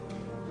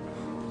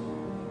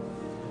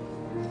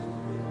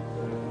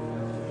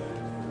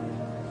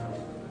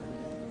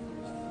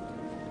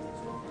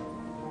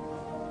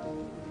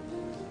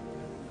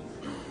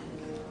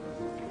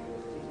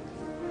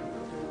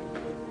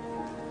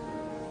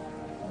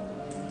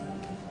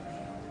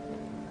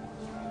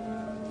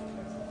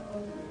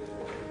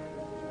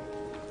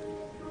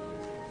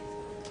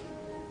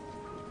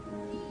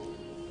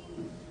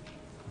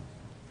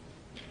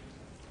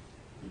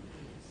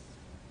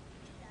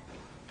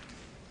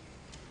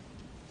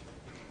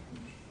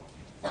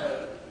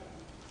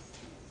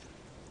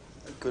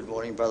Good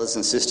morning, brothers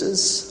and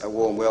sisters. A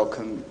warm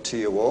welcome to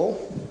you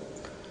all,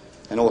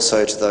 and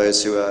also to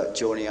those who are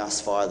joining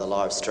us via the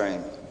live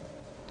stream.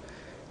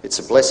 It's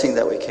a blessing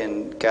that we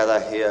can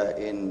gather here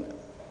in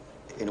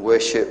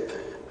worship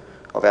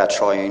of our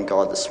triune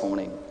God this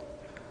morning.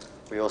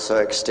 We also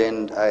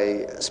extend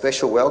a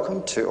special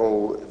welcome to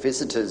all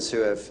visitors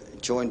who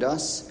have joined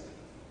us,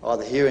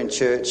 either here in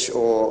church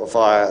or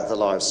via the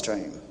live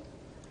stream.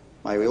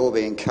 May we all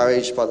be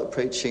encouraged by the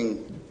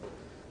preaching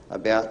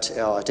about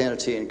our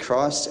identity in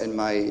Christ, and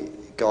may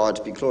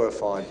God be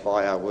glorified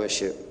by our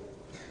worship.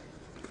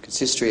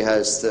 Consistory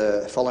has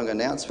the following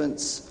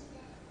announcements.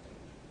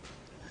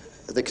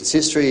 The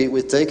consistory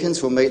with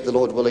deacons will meet, the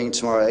Lord willing,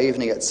 tomorrow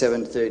evening at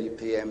 7:30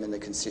 p.m. in the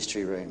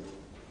consistory room.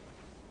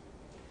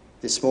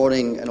 This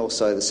morning and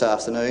also this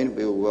afternoon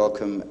we will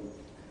welcome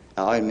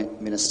our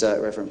own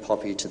minister, Reverend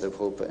Poppy, to the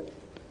pulpit.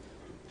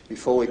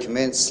 Before we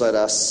commence, let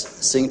us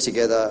sing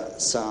together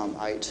Psalm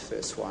 8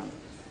 verse 1.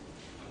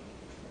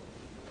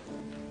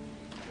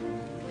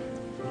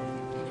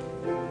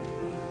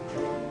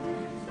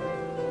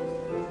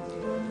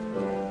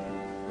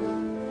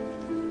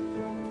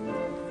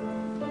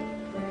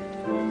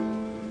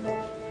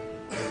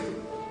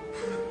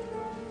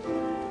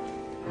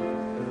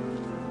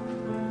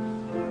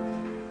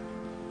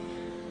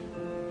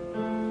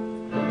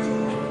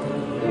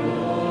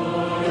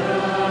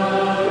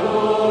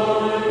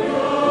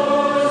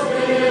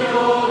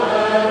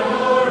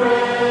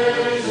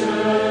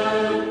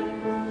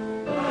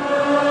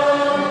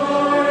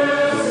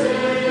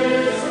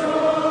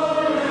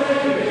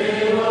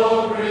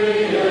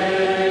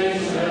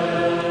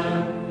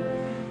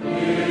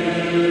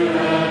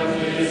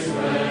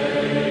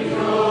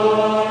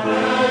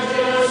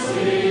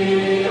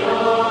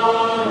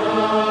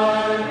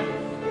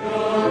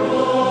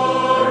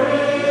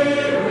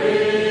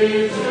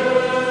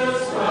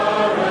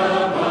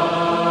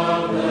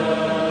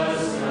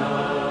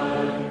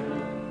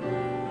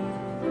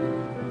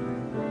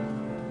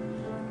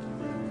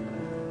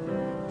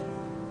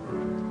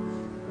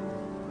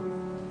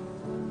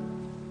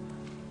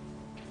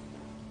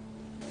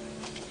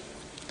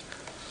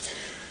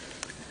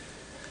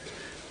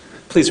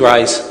 Please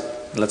rise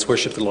and let's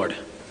worship the Lord.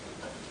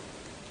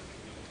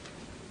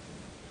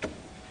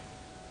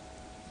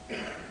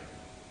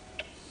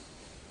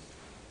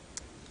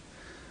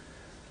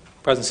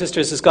 Brothers and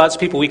sisters, as God's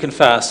people, we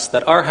confess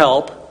that our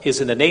help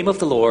is in the name of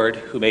the Lord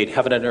who made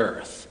heaven and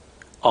earth.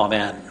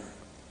 Amen.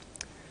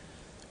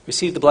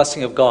 Receive the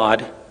blessing of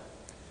God.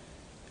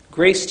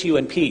 Grace to you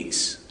and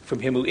peace from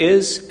him who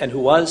is and who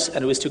was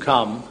and who is to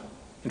come,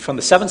 and from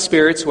the seven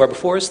spirits who are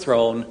before his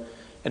throne,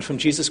 and from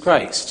Jesus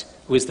Christ,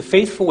 who is the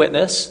faithful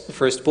witness, the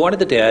firstborn of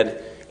the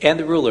dead, and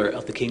the ruler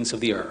of the kings of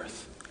the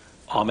earth.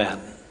 Amen.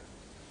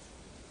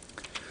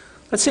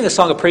 Let's sing a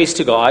song of praise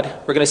to God.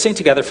 We're going to sing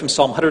together from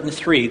Psalm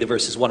 103, the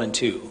verses 1 and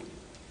 2.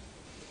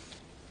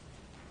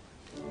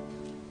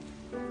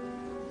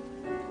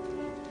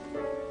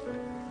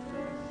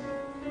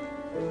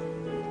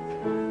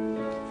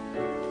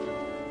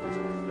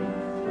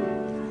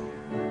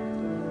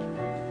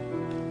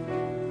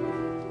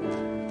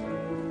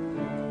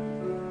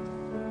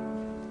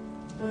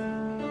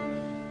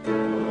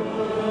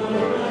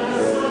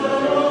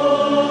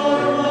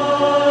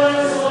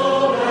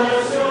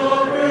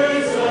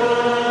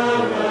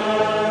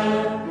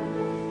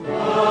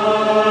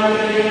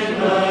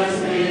 In the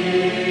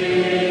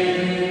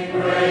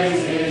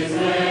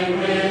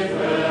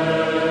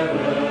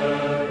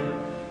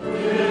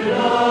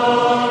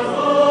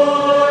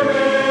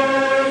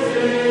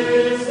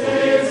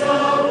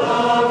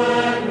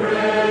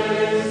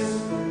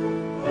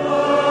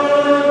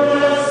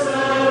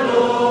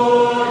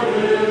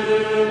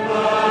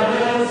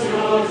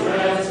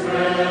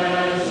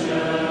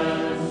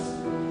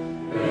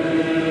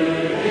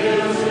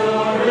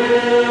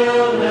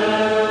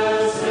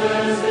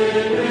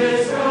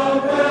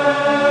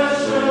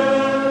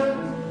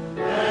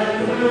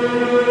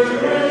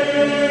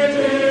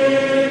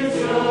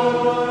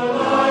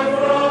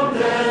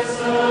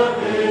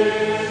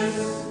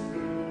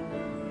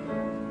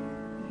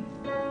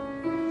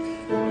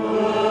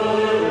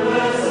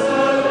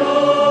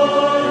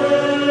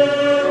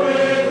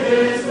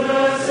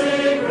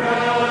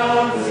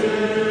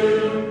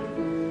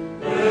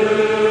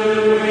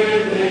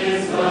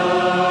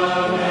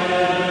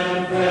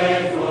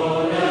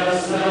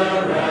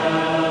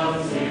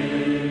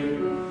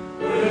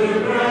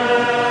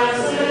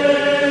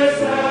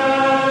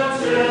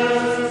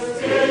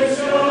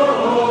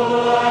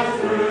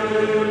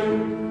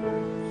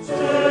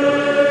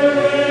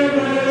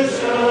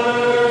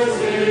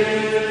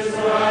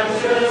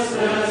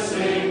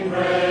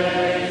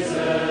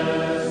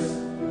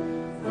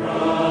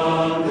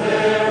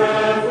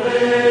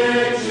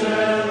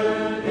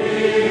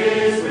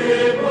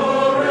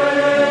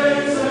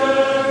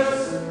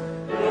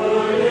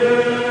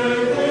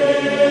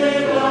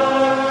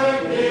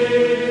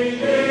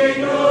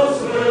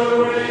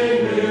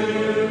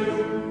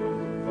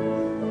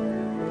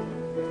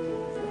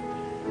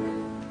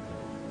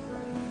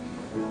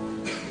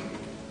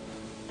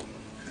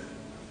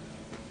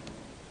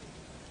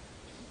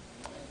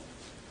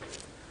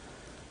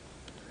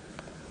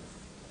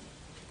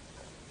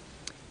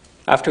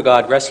After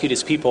God rescued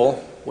his people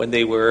when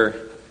they were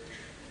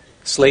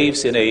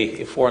slaves in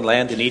a foreign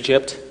land in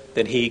Egypt,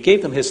 then he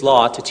gave them his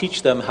law to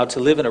teach them how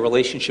to live in a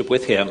relationship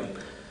with him.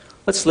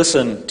 Let's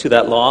listen to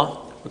that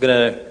law. We're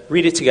going to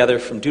read it together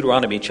from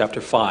Deuteronomy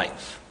chapter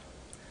 5.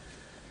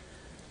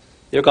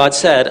 There God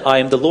said, I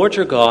am the Lord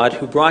your God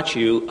who brought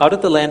you out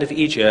of the land of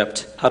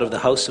Egypt, out of the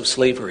house of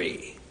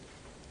slavery.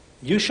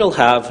 You shall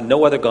have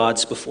no other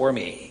gods before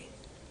me.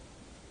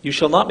 You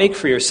shall not make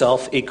for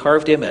yourself a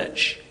carved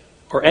image,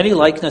 or any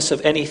likeness of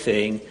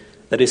anything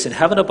that is in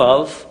heaven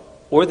above,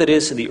 or that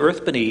is in the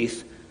earth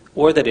beneath,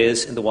 or that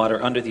is in the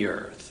water under the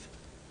earth.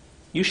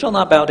 You shall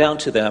not bow down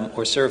to them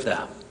or serve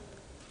them.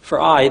 For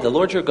I, the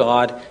Lord your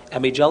God,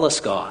 am a jealous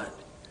God,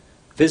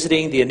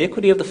 visiting the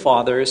iniquity of the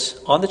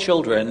fathers on the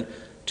children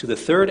to the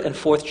third and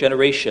fourth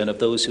generation of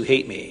those who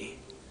hate me,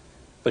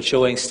 but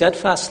showing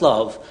steadfast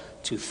love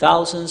to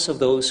thousands of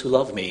those who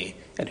love me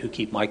and who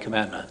keep my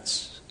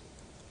commandments.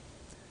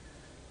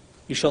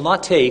 You shall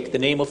not take the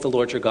name of the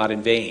Lord your God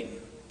in vain,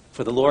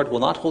 for the Lord will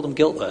not hold him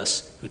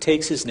guiltless who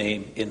takes his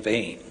name in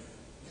vain.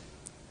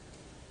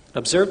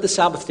 Observe the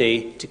Sabbath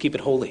day to keep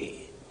it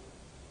holy.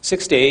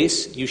 6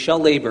 days you shall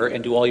labor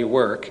and do all your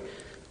work,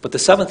 but the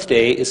seventh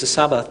day is a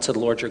Sabbath to the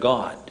Lord your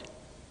God.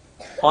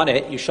 On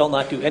it you shall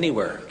not do any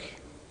work,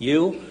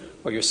 you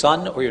or your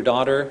son or your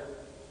daughter,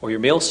 or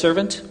your male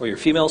servant or your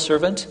female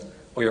servant,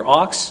 or your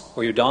ox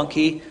or your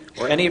donkey,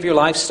 or any of your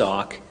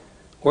livestock,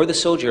 or the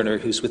sojourner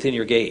who's within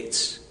your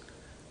gates,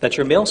 that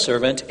your male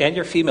servant and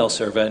your female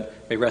servant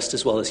may rest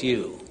as well as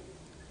you.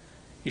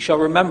 You shall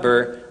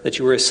remember that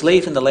you were a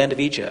slave in the land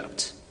of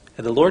Egypt,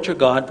 and the Lord your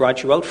God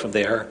brought you out from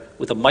there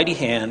with a mighty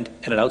hand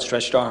and an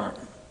outstretched arm.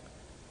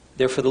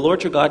 Therefore the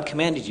Lord your God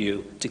commanded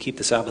you to keep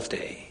the Sabbath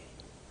day.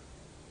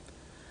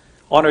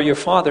 Honor your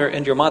father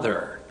and your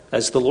mother,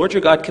 as the Lord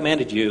your God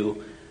commanded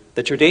you,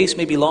 that your days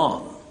may be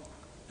long,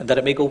 and that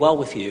it may go well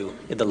with you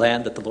in the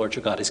land that the Lord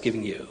your God is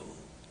giving you.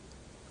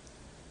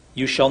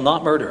 You shall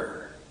not murder.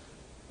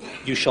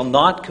 You shall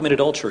not commit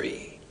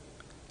adultery.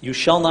 You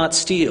shall not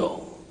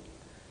steal.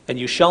 And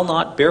you shall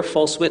not bear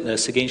false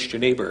witness against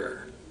your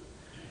neighbor.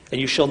 And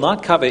you shall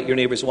not covet your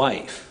neighbor's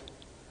wife.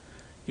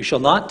 You shall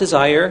not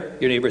desire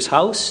your neighbor's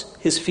house,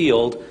 his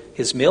field,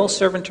 his male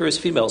servant or his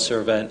female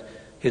servant,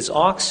 his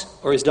ox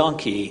or his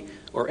donkey,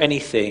 or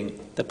anything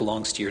that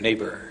belongs to your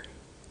neighbor.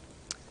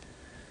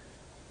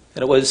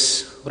 And it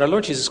was when our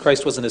Lord Jesus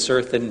Christ was on this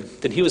earth, and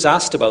then he was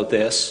asked about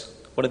this.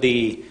 One of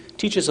the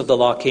teachers of the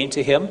law came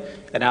to him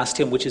and asked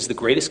him which is the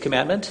greatest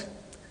commandment.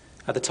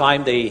 At the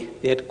time, they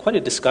had quite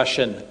a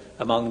discussion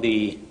among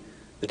the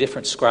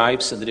different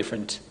scribes and the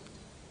different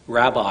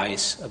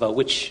rabbis about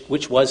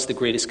which was the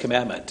greatest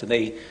commandment. And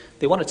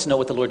they wanted to know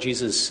what the Lord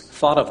Jesus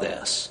thought of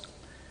this.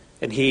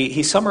 And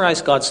he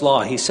summarized God's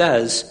law. He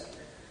says,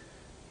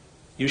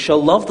 you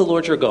shall love the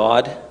Lord your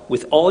God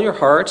with all your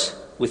heart,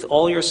 with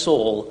all your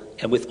soul,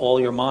 and with all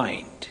your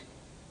mind.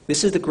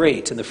 This is the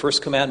great and the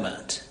first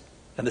commandment.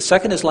 And the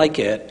second is like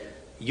it,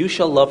 you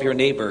shall love your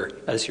neighbor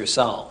as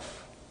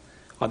yourself.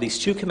 On these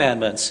two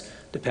commandments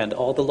depend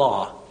all the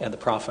law and the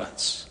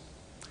prophets.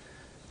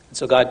 And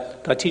so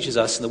God teaches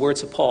us in the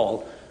words of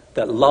Paul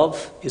that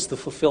love is the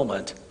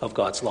fulfillment of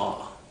God's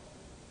law.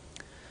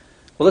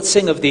 Well, let's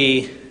sing of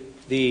the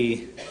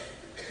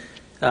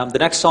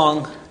next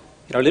song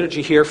in our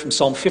liturgy here from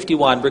Psalm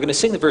 51. We're going to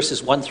sing the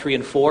verses 1, 3,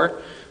 and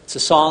 4. It's a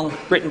song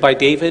written by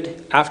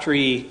David after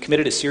he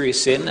committed a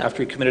serious sin,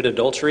 after he committed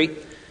adultery,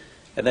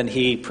 and then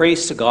he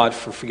prays to God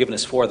for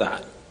forgiveness for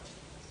that.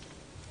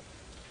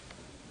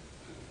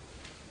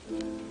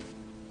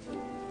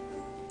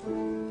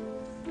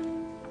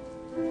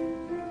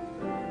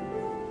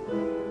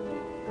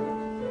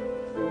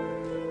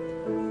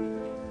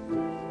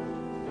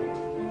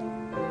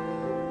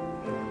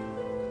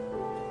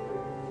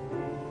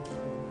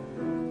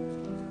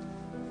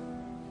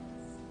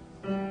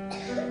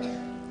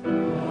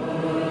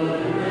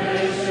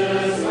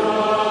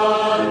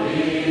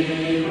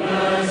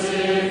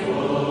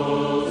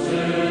 Merciful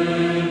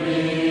to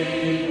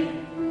me.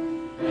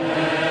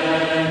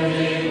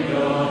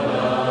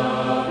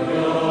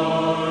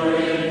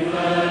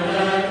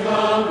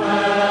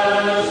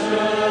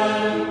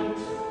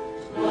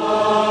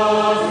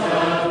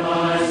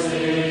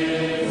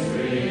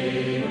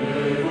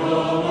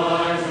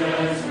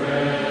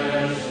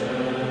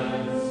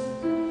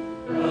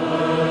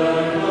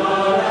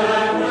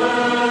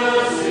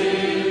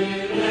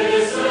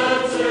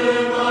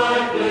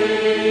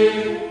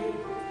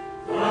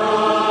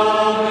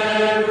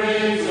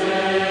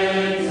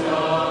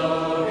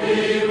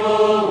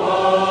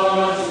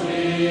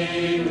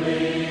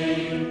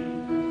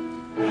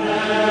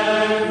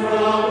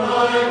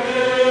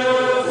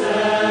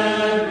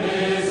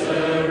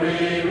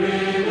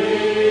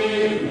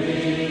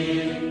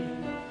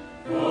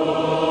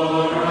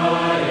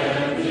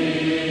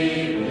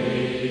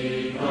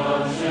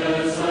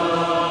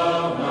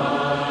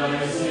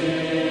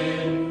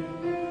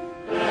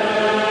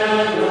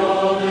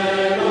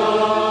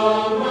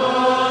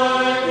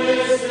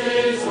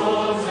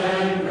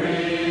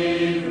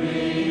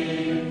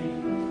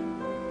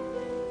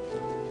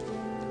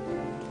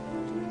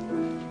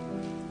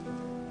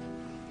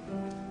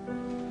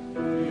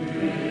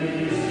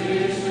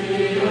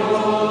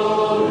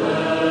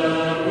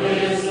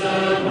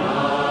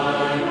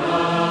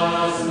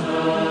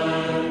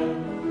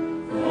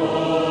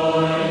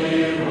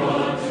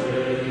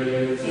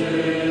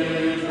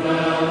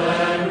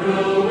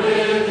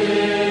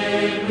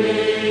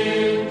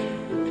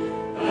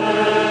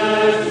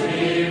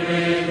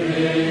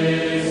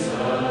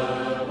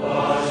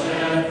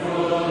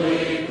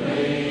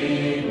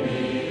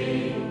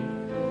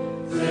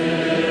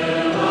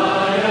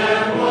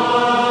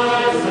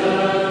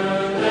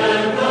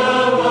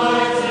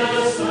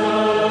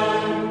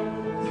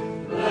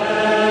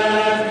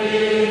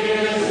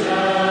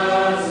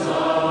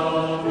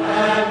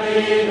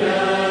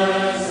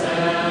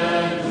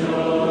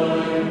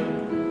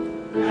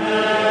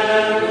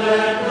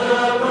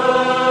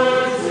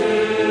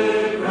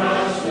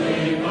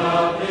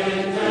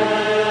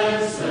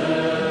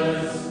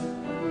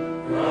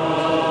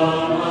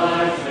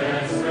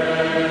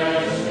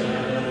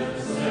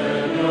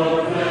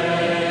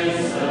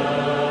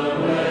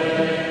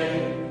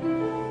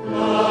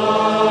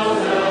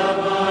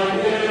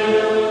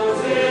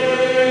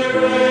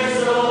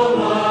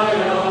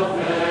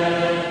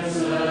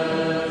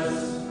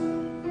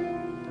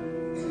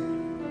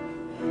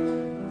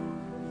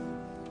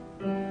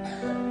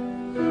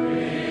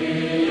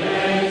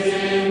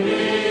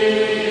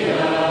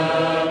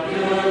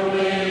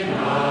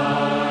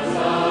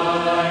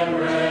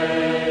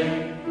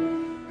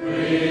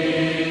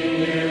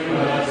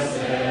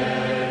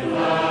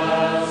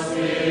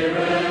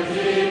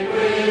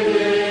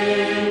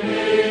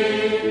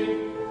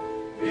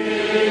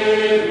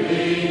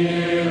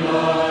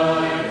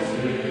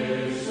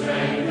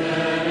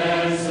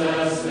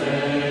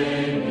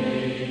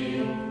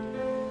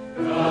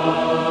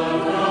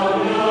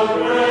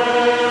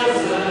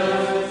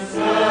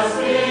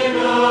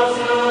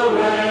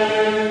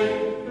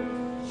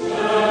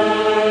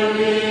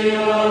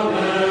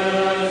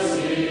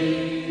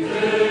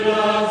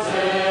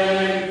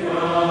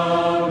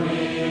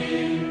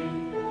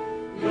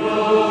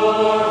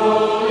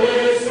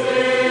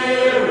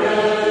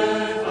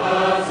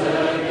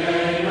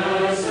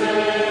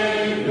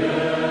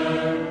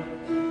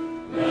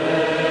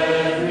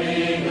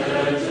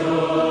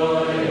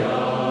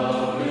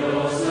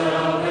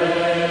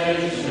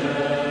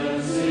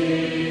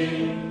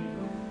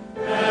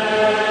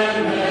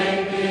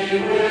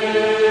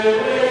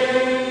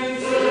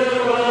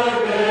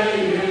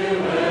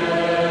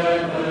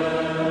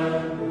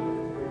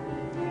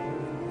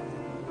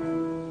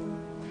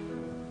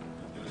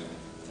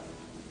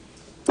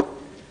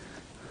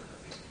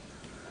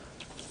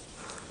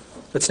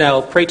 Let's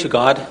now pray to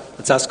God.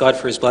 Let's ask God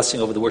for his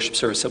blessing over the worship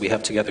service that we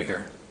have together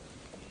here.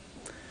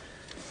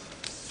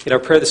 In our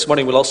prayer this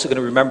morning, we're also going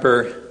to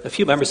remember a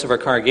few members of our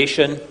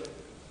congregation.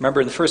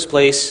 Remember, in the first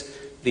place,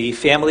 the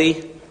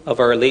family of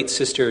our late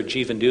sister,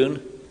 Jeevan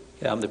Doon.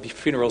 The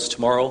funeral's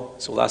tomorrow,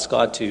 so we'll ask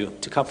God to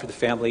comfort the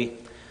family.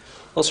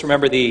 Also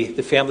remember the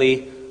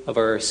family of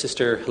our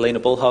sister,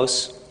 Helena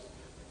Bullhouse.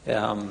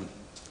 Their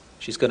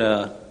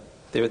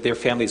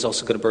family is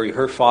also going to bury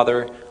her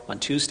father on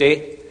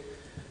Tuesday.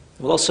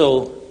 We'll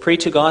also pray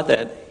to God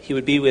that he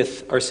would be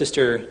with our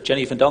sister,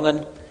 Jenny Van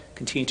Dongen,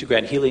 continue to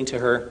grant healing to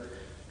her.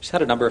 She's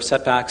had a number of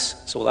setbacks,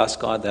 so we'll ask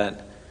God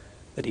that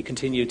he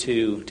continue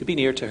to be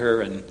near to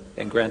her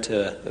and grant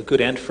a good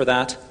end for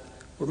that.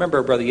 Remember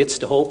our brother Yitz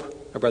de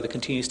Hope. Our brother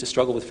continues to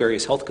struggle with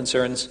various health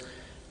concerns.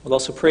 We'll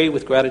also pray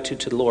with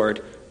gratitude to the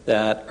Lord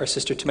that our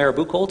sister Tamara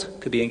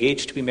Buchholz could be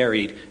engaged to be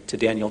married to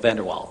Daniel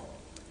Vanderwall.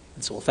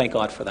 And so we'll thank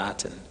God for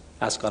that and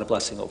ask God a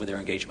blessing over their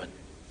engagement.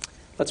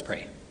 Let's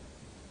pray.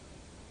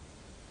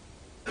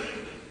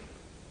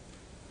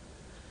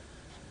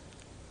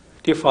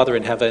 Dear Father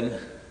in heaven,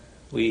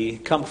 we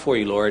come before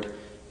you, Lord,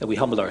 and we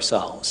humble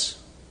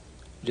ourselves.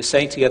 We just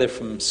sang together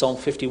from Psalm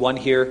 51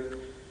 here.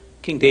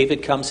 King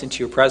David comes into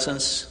your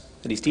presence,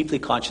 and he's deeply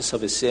conscious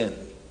of his sin.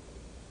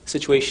 The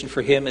situation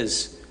for him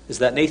is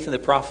that Nathan the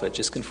prophet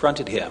just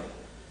confronted him.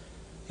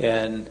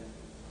 And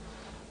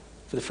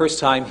for the first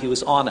time, he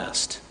was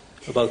honest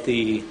about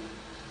the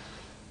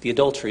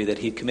adultery that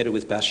he'd committed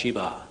with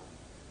Bathsheba.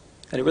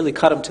 And it really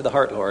cut him to the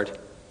heart, Lord.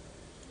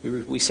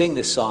 We sing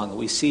this song, and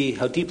we see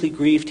how deeply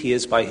grieved he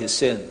is by his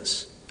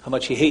sins, how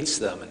much he hates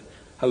them, and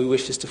how he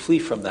wishes to flee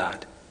from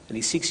that. And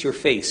he seeks your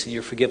face and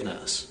your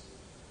forgiveness.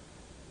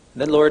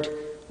 And then, Lord,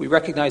 we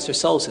recognize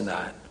ourselves in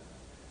that.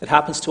 It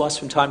happens to us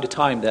from time to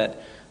time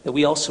that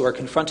we also are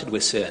confronted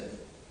with sin.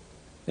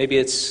 Maybe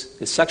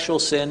it's sexual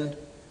sin,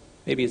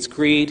 maybe it's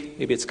greed,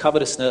 maybe it's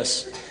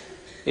covetousness,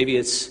 maybe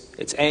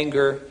it's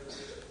anger,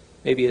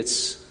 maybe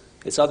it's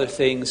other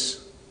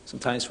things.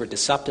 Sometimes we're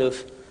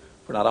deceptive,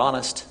 we're not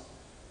honest.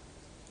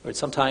 Or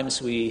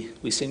sometimes we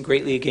sin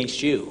greatly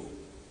against you.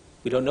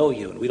 We don't know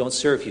you, and we don't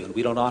serve you, and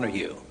we don't honor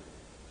you.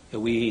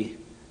 And we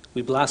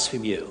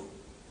blaspheme you.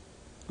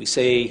 We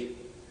say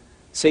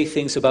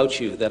things about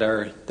you that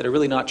are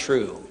really not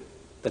true,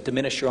 that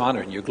diminish your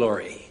honor and your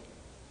glory.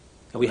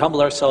 And we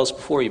humble ourselves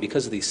before you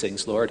because of these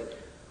things, Lord.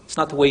 It's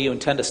not the way you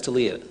intend us to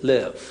live.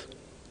 It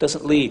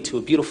doesn't lead to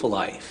a beautiful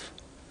life.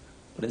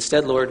 But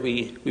instead, Lord,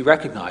 we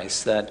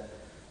recognize that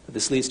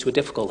this leads to a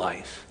difficult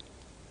life.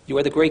 You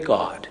are the great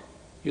God.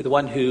 You're the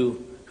one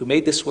who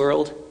made this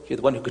world. You're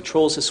the one who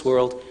controls this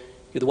world.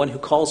 You're the one who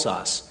calls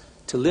us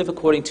to live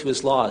according to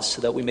his laws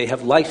so that we may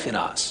have life in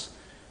us,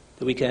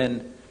 that we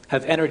can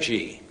have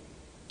energy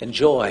and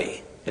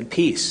joy and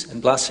peace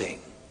and blessing.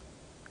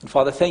 And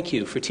Father, thank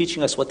you for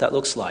teaching us what that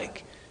looks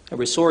like. And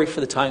we're sorry for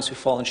the times we've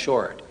fallen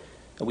short.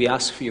 And we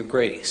ask for your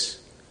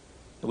grace.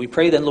 And we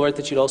pray then, Lord,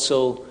 that you'd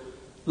also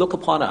look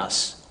upon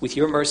us with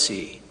your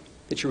mercy,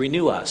 that you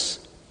renew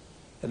us,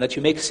 and that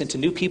you make us into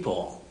new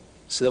people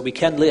so that we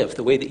can live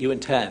the way that you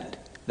intend,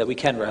 that we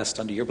can rest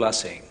under your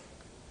blessing.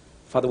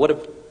 Father, what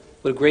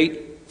a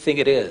great thing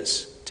it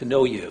is to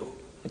know you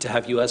and to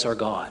have you as our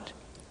God.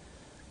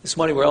 This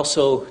morning we're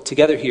also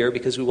together here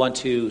because we want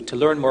to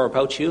learn more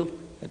about you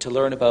and to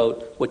learn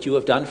about what you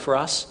have done for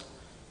us.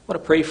 I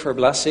want to pray for a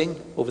blessing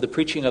over the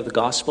preaching of the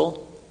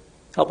gospel.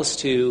 Help us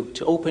to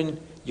open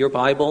your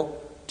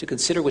Bible, to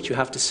consider what you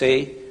have to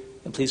say,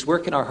 and please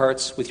work in our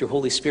hearts with your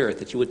Holy Spirit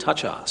that you would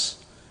touch us,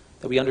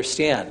 that we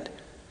understand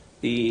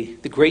the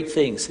great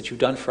things that you've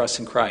done for us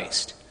in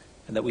Christ,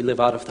 and that we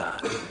live out of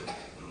that.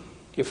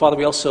 Dear Father,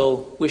 we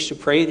also wish to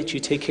pray that you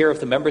take care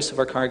of the members of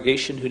our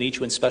congregation who need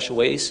you in special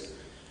ways.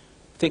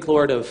 Think,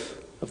 Lord, of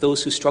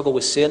those who struggle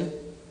with sin.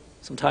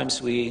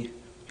 Sometimes we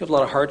have a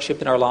lot of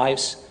hardship in our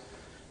lives.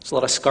 There's a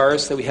lot of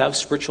scars that we have,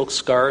 spiritual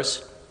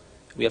scars.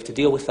 We have to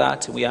deal with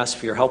that, and we ask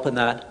for your help in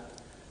that.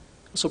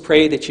 Also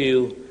pray that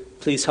you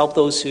please help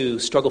those who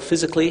struggle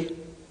physically.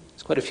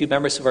 There's quite a few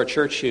members of our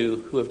church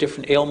who have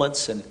different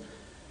ailments, and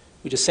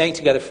we just sang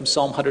together from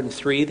Psalm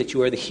 103 that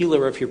you are the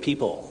healer of your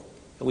people.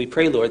 And we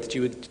pray, Lord, that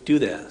you would do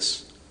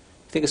this.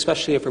 I think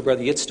especially of our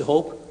brother Yitz de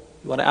Hope.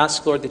 We want to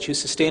ask, Lord, that you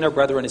sustain our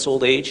brother in his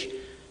old age.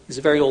 He's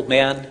a very old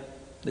man,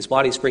 and his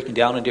body is breaking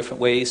down in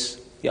different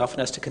ways. He often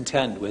has to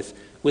contend with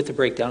the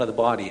breakdown of the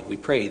body. And we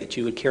pray that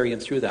you would carry him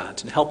through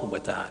that and help him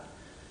with that.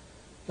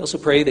 We also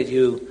pray that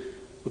you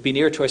would be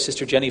near to our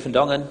sister Jenny Van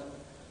Dongen.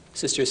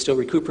 Sister is still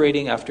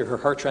recuperating after her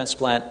heart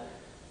transplant.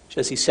 She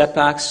has these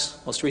setbacks.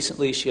 Most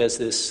recently, she has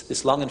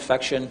this lung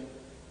infection.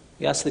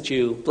 We ask that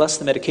you bless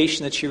the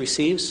medication that she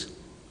receives.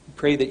 We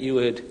pray that you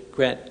would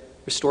grant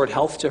restored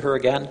health to her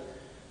again.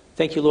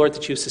 Thank you, Lord,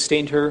 that you've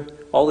sustained her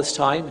all this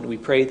time, and we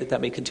pray that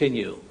that may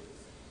continue.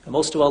 And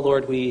most of all,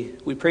 Lord,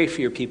 we pray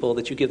for your people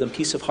that you give them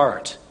peace of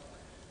heart,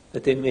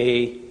 that they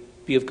may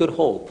be of good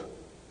hope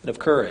and of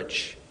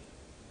courage,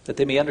 that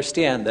they may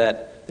understand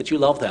that you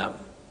love them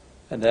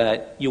and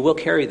that you will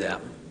carry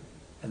them,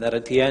 and that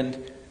at the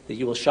end that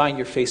you will shine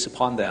your face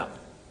upon them.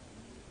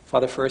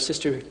 Father, for our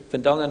sister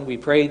Van Dongen, we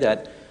pray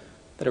that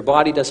that her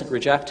body doesn't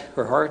reject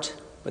her heart,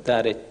 but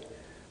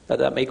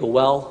that may go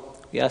well.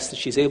 We ask that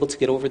she's able to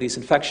get over these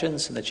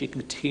infections and that she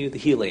can continue the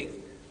healing.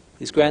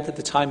 Please grant that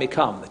the time may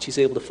come that she's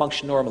able to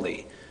function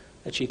normally,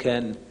 that she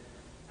can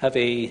have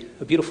a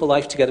beautiful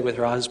life together with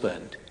her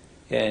husband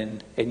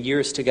and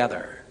years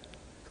together.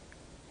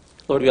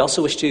 Lord, we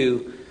also wish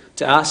to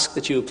ask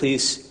that you would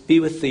please be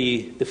with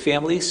the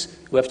families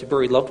who have to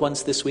bury loved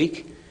ones this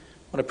week.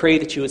 I want to pray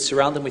that you would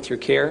surround them with your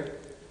care.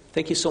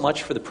 Thank you so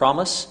much for the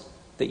promise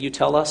that you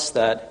tell us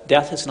that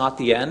death is not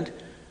the end,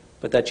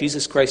 but that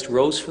Jesus Christ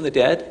rose from the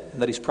dead,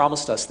 and that he's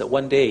promised us that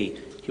one day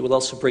he will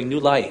also bring new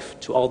life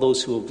to all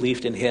those who have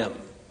believed in him.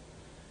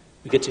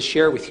 We get to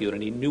share with you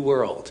in a new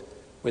world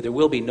where there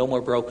will be no more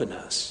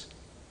brokenness.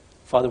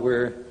 Father,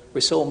 we're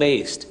so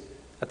amazed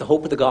at the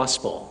hope of the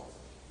gospel.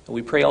 And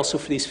we pray also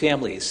for these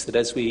families that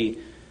as we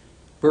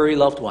bury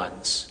loved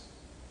ones,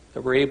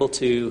 that we're able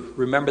to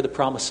remember the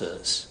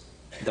promises,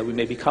 that we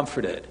may be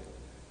comforted.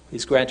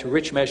 Please grant a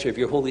rich measure of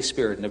your Holy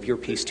Spirit and of your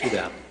peace to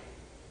them.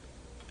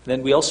 And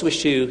then we also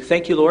wish to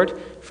thank you,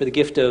 Lord, for the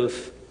gift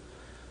of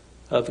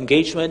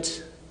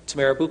engagement.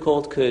 Tamara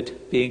Buchholz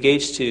could be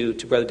engaged to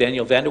Brother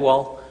Daniel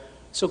Vanderwall.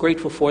 So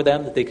grateful for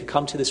them that they could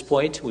come to this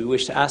point. We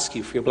wish to ask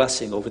you for your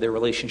blessing over their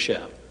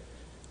relationship.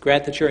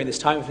 Grant that during this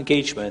time of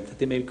engagement that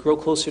they may grow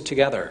closer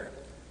together,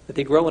 that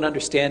they grow in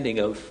understanding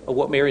of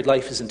what married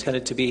life is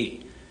intended to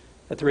be,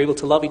 that they're able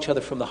to love each other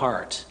from the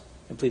heart.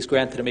 And please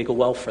grant that it may go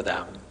well for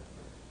them.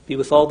 Be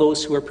with all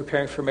those who are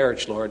preparing for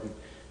marriage, Lord. And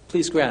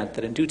please grant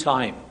that in due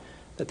time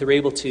that they're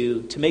able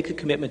to make a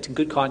commitment in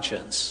good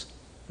conscience,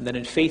 and then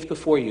in faith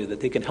before you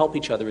that they can help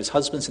each other as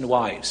husbands and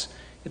wives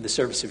in the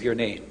service of your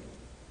name.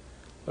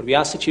 Lord, we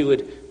ask that you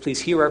would please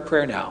hear our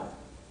prayer now,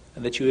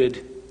 and that you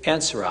would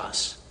answer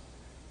us.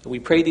 And we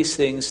pray these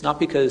things not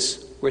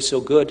because we're so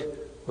good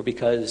or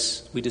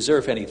because we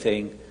deserve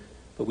anything,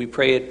 but we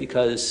pray it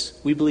because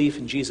we believe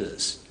in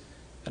Jesus,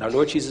 and our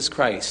Lord Jesus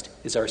Christ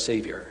is our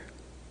Savior.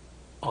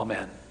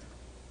 Amen.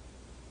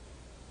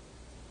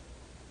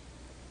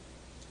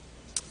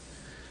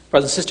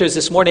 Brothers and sisters,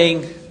 this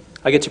morning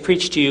I get to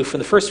preach to you from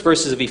the first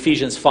verses of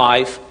Ephesians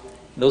 5.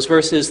 In those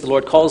verses, the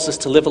Lord calls us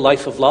to live a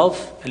life of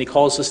love, and he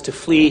calls us to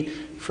flee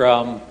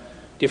from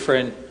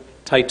different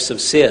types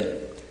of sin.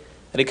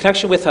 And in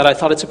connection with that, I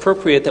thought it's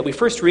appropriate that we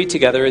first read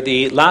together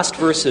the last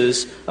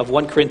verses of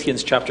 1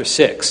 Corinthians chapter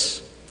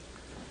 6.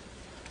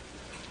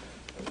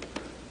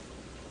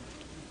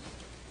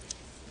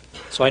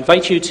 So I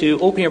invite you to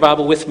open your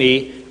Bible with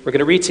me. We're going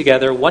to read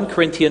together 1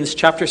 Corinthians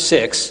chapter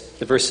 6,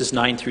 the verses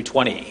 9 through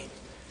 20.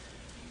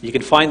 You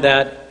can find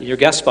that in your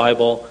guest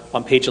Bible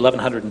on page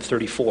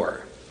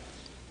 1134.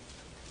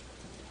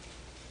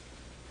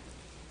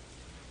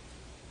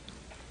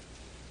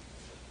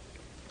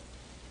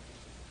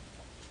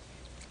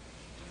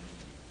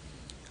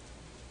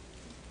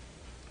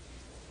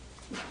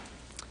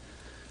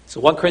 So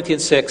 1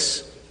 Corinthians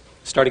 6,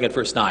 starting at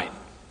verse 9.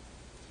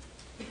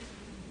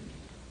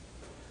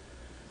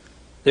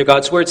 There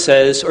God's word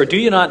says, "Or do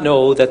you not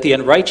know that the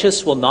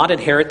unrighteous will not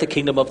inherit the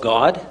kingdom of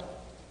God?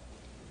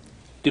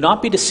 Do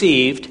not be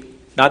deceived,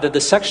 neither the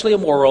sexually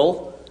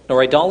immoral,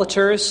 nor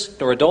idolaters,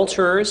 nor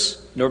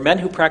adulterers, nor men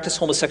who practice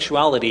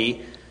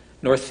homosexuality,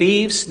 nor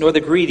thieves, nor the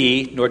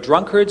greedy, nor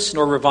drunkards,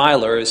 nor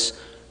revilers,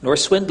 nor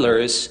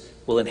swindlers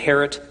will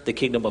inherit the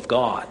kingdom of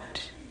God.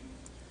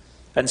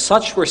 And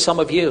such were some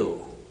of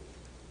you.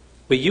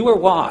 But you were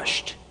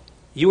washed,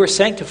 you were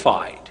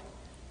sanctified,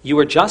 you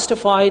were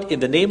justified in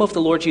the name of the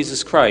Lord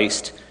Jesus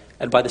Christ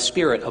and by the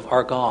Spirit of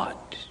our God.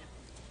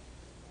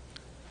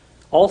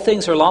 All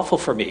things are lawful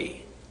for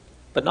me,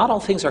 but not all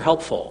things are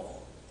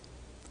helpful.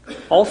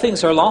 All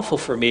things are lawful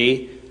for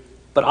me,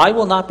 but I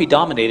will not be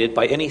dominated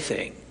by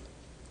anything.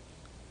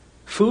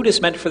 Food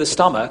is meant for the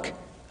stomach,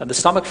 and the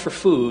stomach for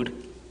food,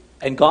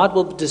 and God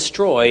will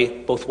destroy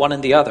both one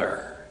and the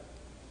other.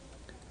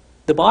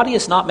 The body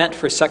is not meant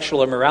for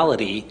sexual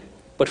immorality,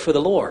 but for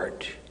the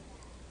Lord,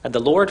 and the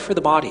Lord for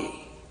the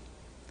body.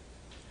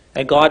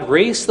 And God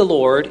raised the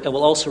Lord and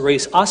will also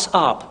raise us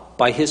up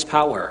by his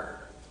power.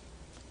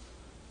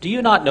 Do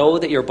you not know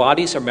that your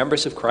bodies are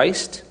members of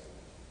Christ?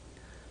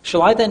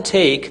 Shall I then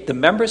take the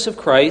members of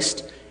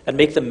Christ and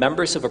make them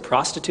members of a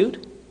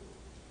prostitute?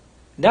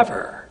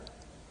 Never.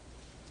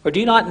 Or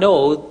do you not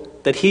know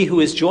that he who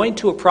is joined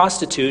to a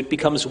prostitute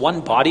becomes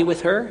one body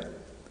with her?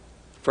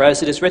 For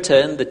as it is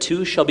written, the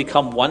two shall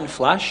become one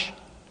flesh.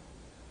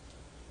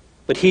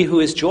 But he who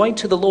is joined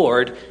to the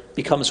Lord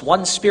becomes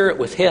one spirit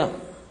with him.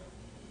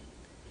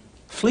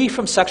 Flee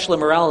from sexual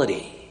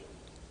immorality.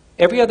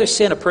 Every other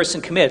sin a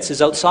person commits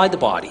is outside the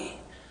body,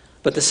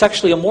 but the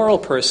sexually immoral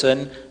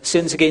person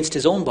sins against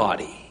his own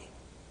body.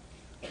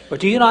 Or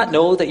do you not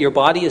know that your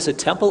body is a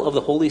temple of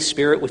the Holy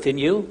Spirit within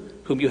you,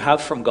 whom you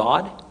have from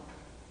God?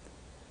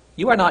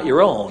 You are not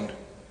your own,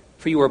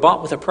 for you were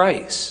bought with a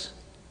price.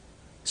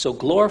 So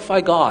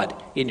glorify God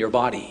in your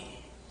body.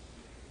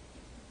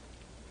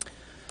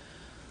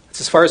 That's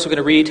as far as we're going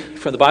to read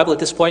from the Bible at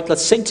this point.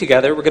 Let's sing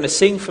together. We're going to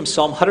sing from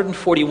Psalm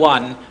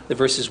 141, the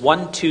verses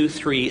 1, 2,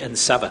 3, and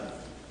 7.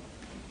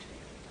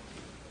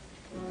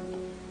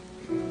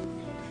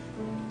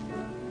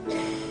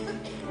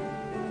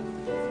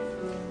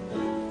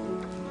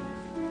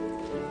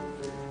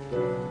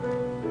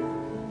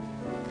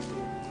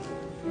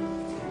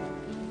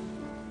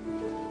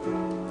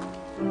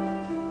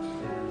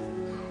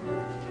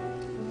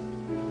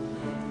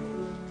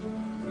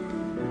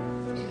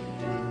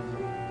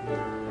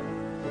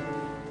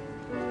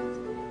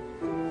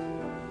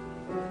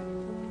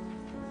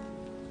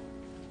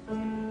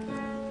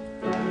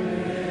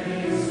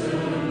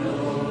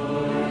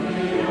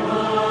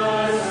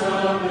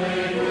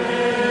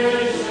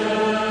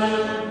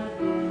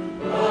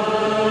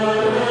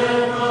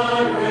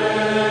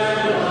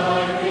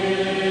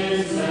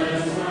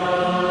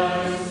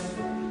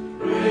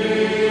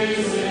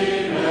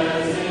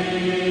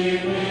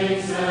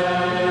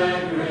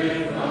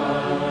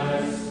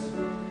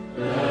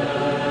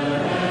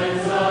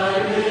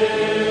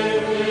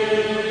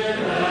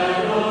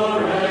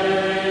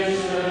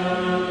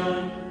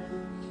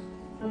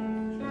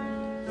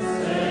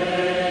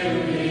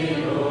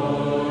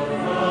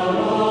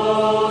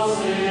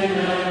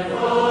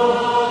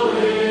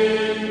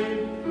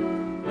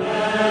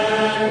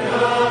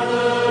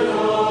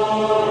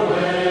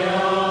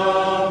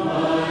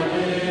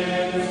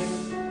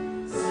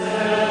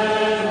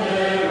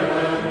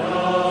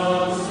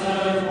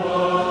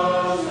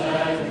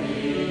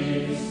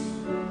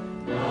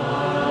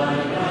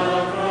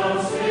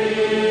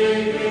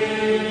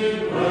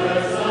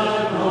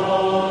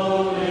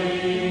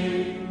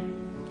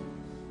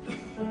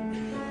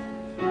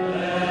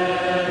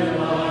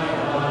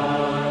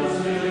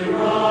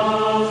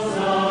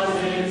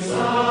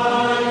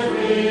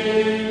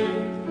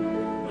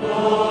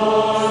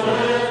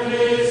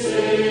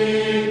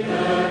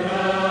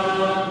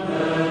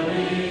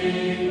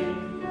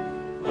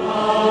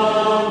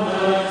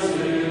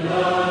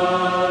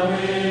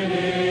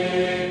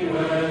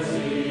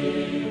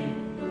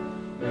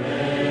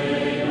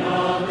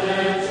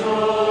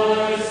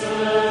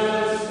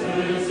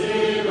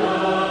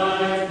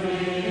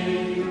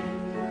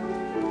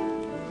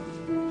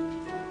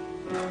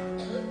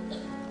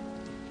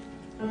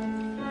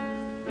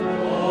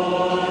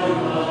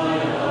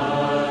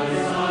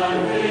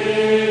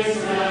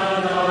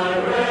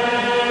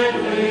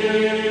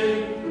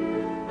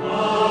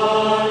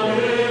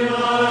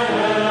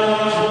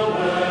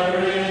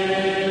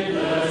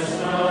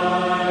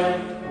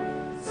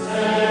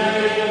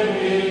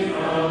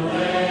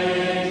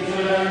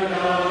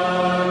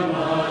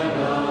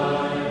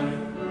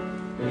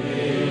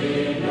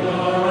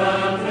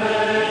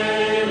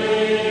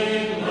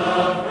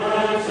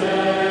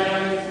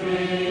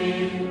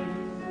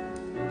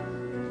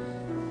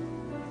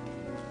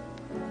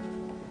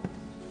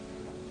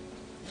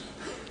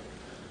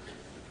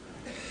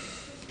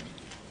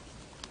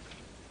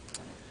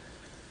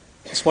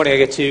 This morning I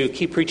get to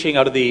keep preaching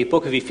out of the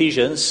book of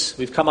Ephesians.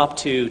 We've come up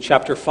to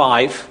chapter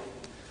 5.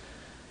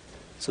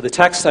 So the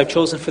text I've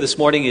chosen for this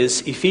morning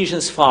is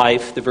Ephesians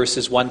 5, the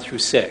verses 1 through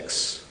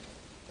 6.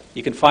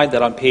 You can find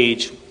that on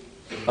page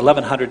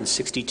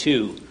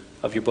 1162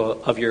 of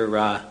your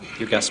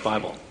guest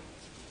Bible.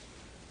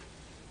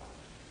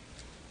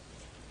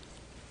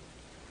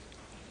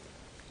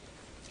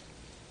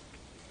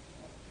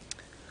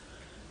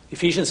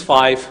 Ephesians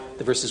 5,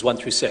 the verses 1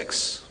 through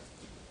 6.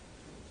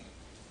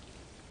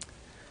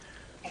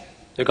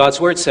 There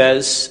God's word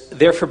says,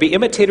 "Therefore be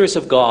imitators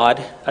of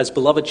God as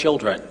beloved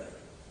children,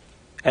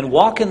 and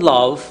walk in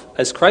love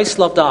as Christ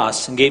loved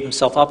us and gave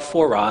himself up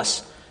for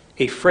us,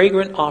 a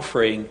fragrant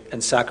offering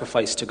and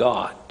sacrifice to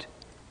God.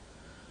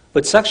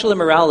 But sexual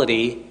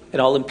immorality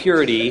and all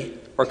impurity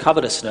or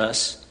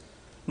covetousness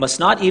must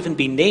not even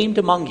be named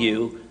among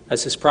you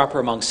as is proper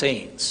among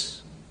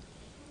saints.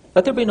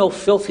 Let there be no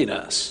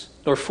filthiness,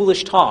 nor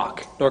foolish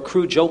talk, nor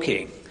crude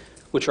joking,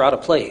 which are out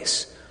of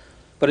place,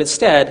 but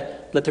instead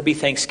let there be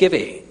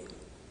thanksgiving.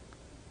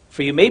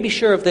 For you may be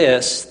sure of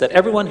this, that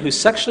everyone who is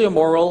sexually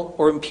immoral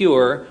or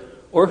impure,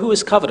 or who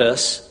is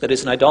covetous, that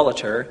is an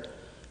idolater,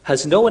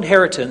 has no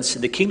inheritance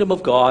in the kingdom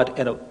of God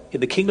and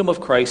in the kingdom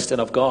of Christ and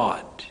of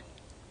God.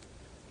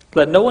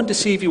 Let no one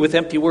deceive you with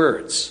empty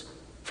words,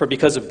 for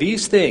because of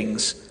these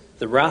things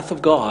the wrath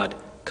of God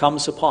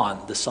comes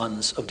upon the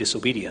sons of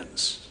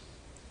disobedience."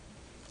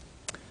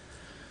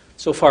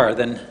 So far,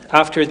 then,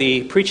 after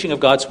the preaching of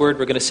God's word,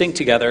 we're going to sing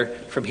together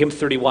from hymn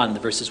 31, the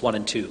verses 1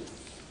 and 2.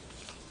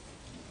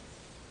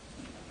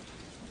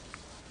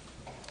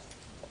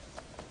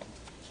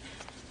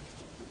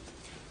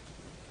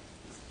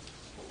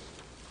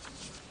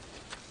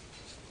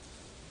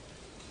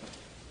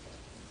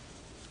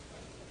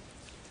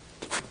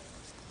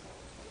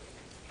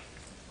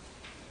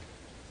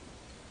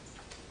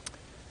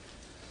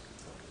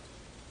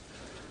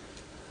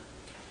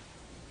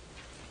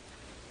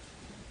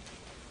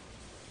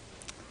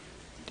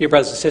 Dear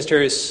brothers and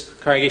sisters,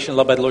 congregation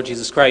loved by the Lord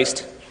Jesus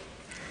Christ,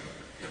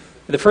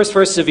 in the first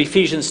verses of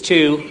Ephesians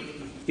 2,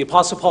 the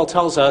Apostle Paul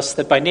tells us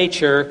that by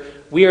nature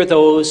we are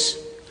those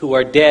who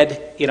are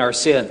dead in our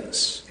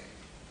sins.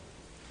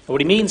 And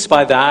what he means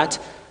by that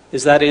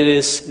is that it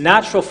is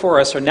natural for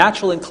us, our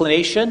natural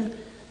inclination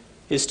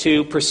is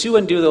to pursue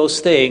and do those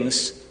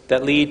things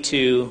that lead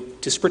to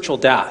spiritual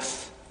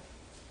death.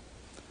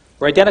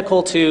 We're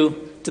identical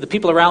to the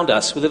people around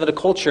us. We live in a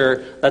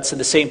culture that's in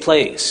the same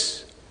place.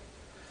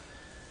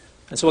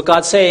 And so what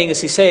God's saying is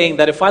he's saying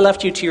that if I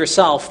left you to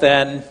yourself,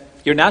 then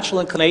your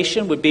natural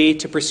inclination would be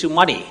to pursue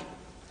money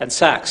and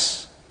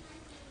sex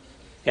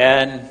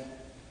and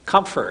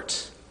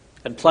comfort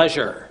and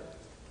pleasure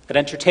and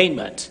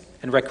entertainment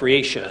and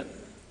recreation.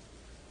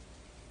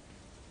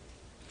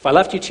 If I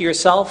left you to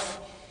yourself,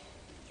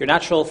 your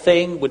natural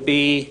thing would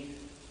be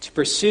to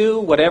pursue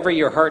whatever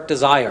your heart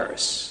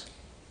desires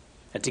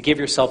and to give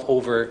yourself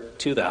over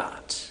to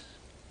that.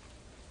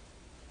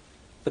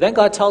 But then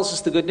God tells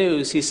us the good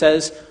news. He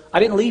says,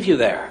 I didn't leave you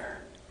there.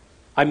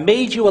 I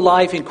made you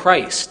alive in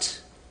Christ.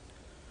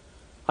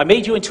 I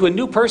made you into a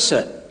new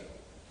person.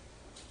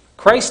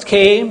 Christ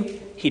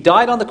came, he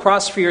died on the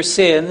cross for your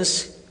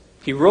sins,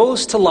 he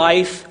rose to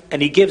life,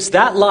 and he gives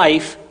that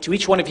life to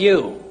each one of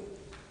you.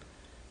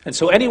 And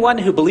so anyone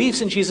who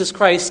believes in Jesus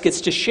Christ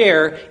gets to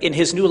share in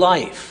his new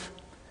life.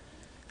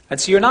 And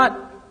so you're not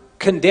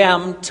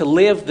condemned to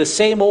live the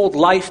same old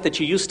life that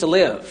you used to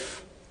live.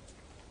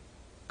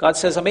 God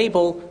says, I'm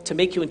able to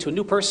make you into a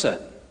new person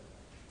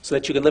so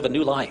that you can live a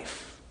new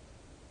life.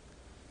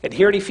 And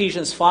here in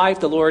Ephesians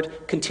 5, the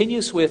Lord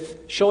continues with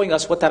showing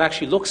us what that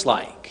actually looks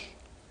like.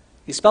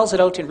 He spells it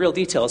out in real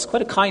detail. It's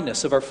quite a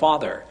kindness of our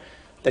Father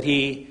that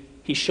he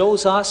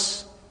shows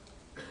us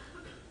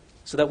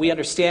so that we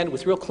understand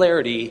with real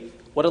clarity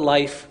what a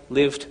life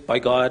lived by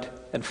God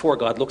and for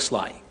God looks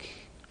like.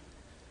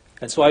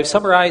 And so I've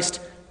summarized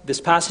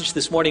this passage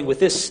this morning with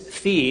this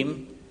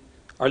theme.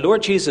 Our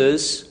Lord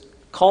Jesus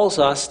calls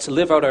us to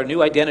live out our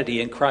new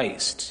identity in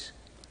Christ.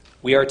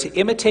 We are to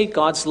imitate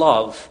God's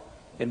love,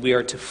 and we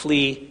are to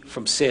flee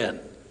from sin.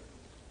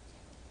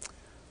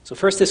 So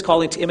first, this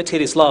calling to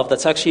imitate his love,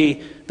 that's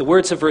actually the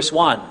words of verse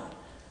 1.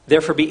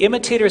 Therefore be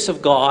imitators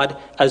of God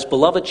as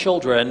beloved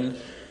children,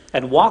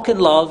 and walk in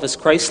love as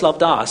Christ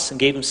loved us and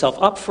gave himself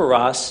up for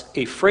us,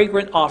 a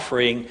fragrant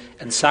offering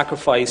and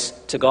sacrifice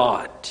to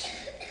God.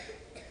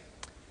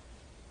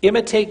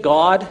 Imitate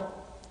God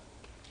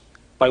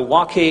by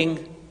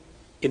walking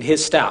in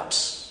his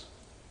steps.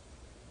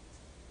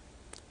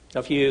 Now,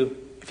 if you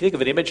think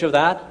of an image of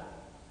that,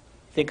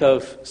 think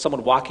of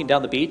someone walking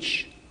down the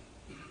beach,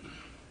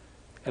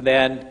 and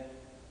then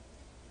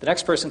the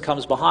next person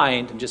comes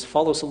behind and just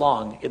follows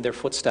along in their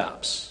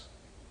footsteps.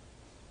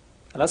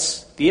 And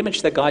that's the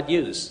image that God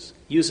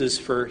uses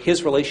for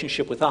his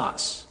relationship with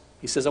us.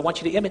 He says, I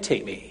want you to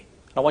imitate me.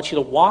 I want you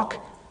to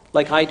walk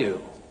like I do.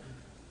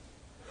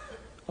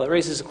 Well, that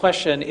raises a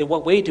question, in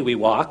what way do we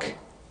walk?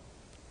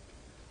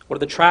 What are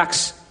the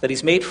tracks that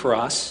he's made for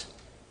us?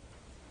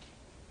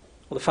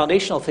 Well, the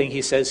foundational thing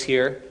he says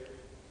here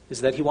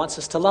is that he wants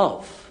us to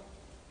love.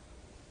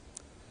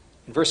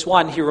 In verse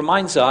 1, he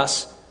reminds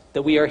us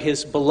that we are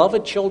his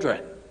beloved children.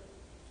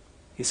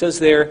 He says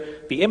there,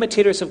 be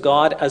imitators of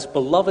God as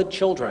beloved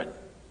children.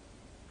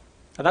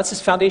 And that's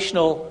his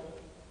foundational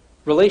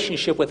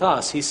relationship with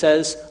us. He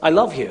says, I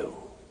love you.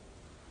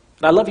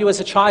 And I love you as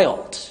a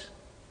child.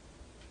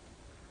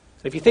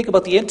 And if you think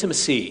about the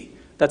intimacy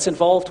that's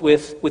involved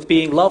with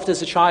being loved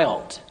as a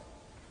child,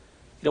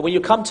 when you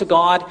come to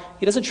God,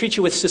 he doesn't treat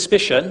you with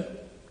suspicion.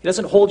 He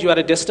doesn't hold you at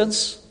a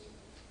distance.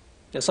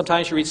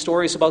 Sometimes you read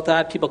stories about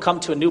that. People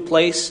come to a new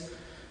place.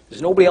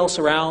 There's nobody else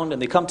around,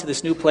 and they come to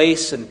this new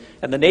place, and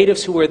the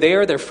natives who are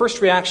there, their first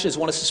reaction is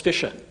one of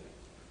suspicion.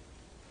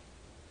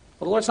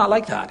 Well, the Lord's not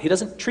like that. He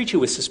doesn't treat you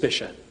with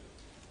suspicion.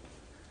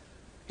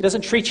 He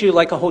doesn't treat you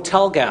like a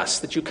hotel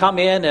guest, that you come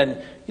in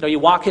and you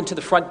walk into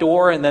the front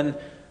door and then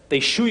they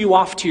shoo you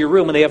off to your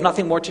room and they have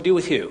nothing more to do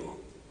with you.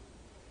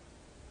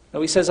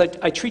 No, he says,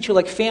 I treat you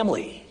like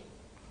family.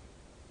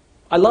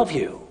 I love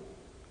you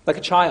like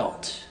a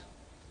child.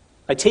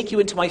 I take you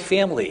into my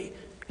family,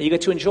 and you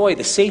get to enjoy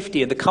the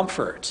safety and the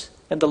comfort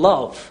and the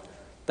love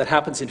that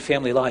happens in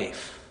family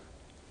life.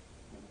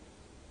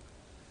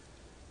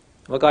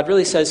 And what God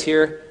really says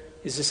here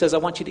is he says, I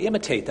want you to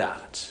imitate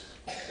that.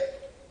 I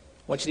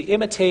want you to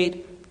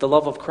imitate the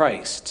love of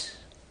Christ.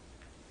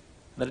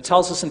 And then it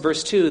tells us in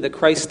verse 2 that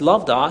Christ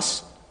loved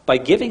us by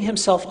giving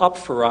himself up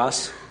for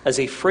us as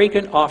a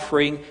fragrant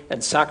offering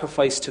and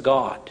sacrifice to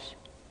God.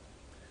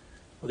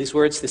 Well, these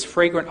words, this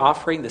fragrant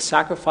offering, the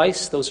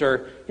sacrifice, those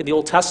are, in the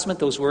Old Testament,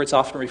 those words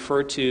often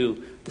refer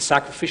to the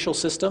sacrificial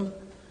system.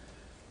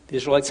 The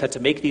Israelites had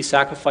to make these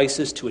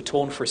sacrifices to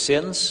atone for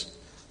sins.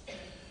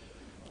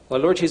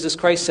 Well, our Lord Jesus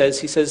Christ says,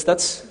 he says,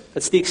 that's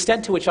the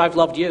extent to which I've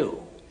loved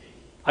you.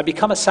 I've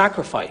become a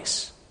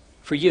sacrifice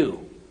for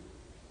you.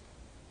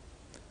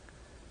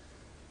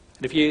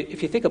 And if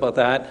you think about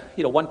that,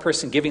 one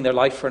person giving their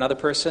life for another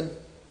person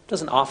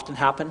doesn't often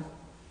happen.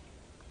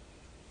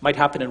 Might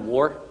happen in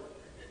war.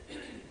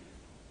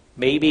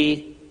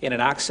 Maybe in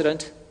an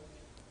accident.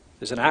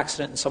 There's an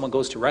accident and someone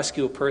goes to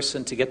rescue a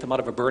person to get them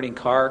out of a burning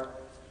car.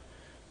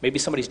 Maybe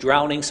somebody's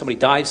drowning, somebody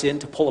dives in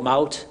to pull them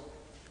out.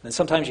 And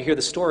sometimes you hear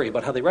the story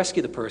about how they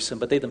rescue the person,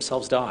 but they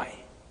themselves die.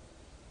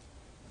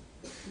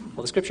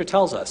 Well, the scripture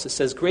tells us, it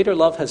says, greater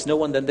love has no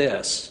one than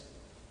this,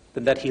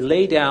 than that he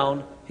lay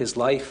down his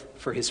life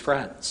for his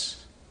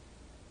friends.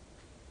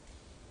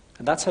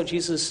 And that's how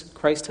Jesus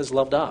Christ has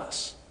loved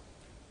us.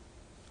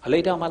 I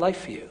lay down my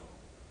life for you.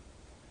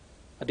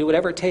 I do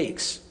whatever it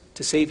takes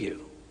to save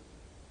you.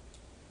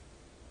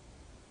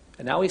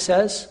 And now he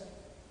says,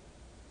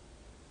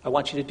 I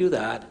want you to do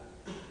that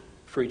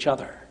for each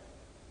other.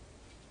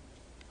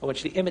 I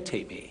want you to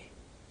imitate me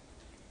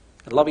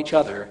and love each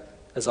other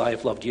as I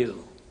have loved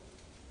you.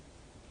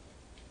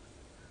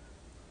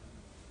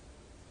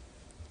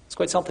 It's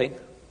quite something.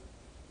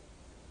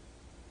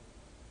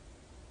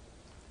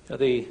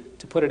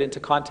 To put it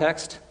into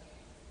context,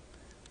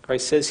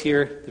 Christ says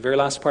here, the very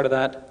last part of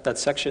that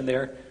section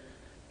there,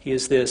 he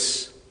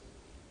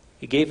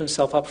gave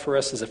himself up for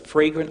us as a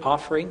fragrant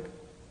offering.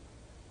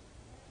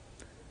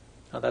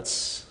 Now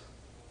that's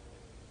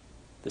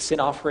the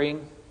sin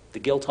offering, the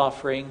guilt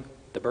offering,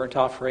 the burnt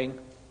offering,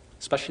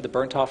 especially the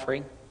burnt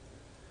offering.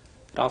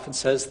 It often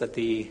says that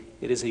it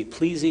is a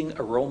pleasing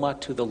aroma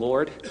to the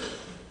Lord.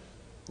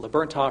 The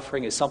burnt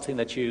offering is something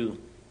that you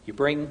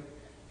burn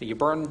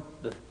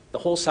the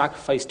whole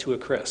sacrifice to a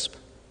crisp.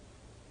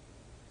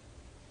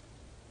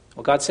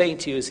 What God's saying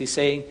to you is he's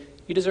saying,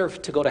 you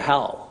deserve to go to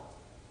hell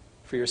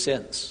for your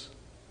sins.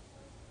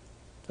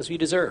 That's what you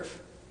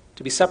deserve,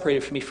 to be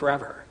separated from me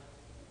forever.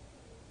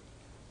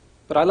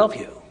 But I love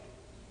you.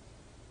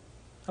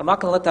 I'm not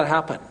going to let that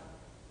happen.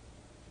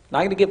 And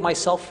I'm going to give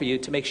myself for you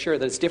to make sure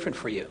that it's different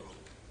for you.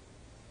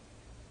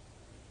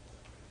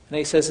 And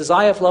he says, as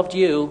I have loved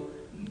you,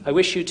 I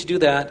wish you to do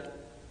that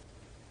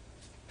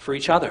for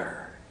each other.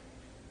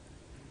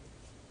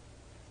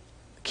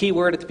 The key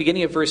word at the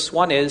beginning of verse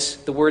 1 is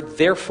the word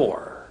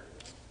therefore.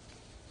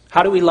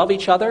 How do we love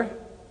each other? Well,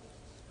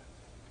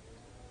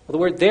 the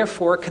word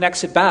therefore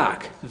connects it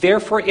back.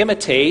 Therefore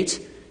imitate.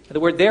 And the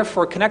word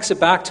therefore connects it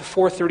back to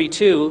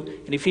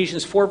 4:32. In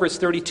Ephesians 4 verse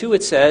 32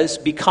 it says,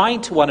 be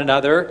kind to one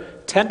another,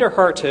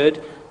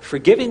 tender-hearted,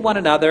 forgiving one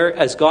another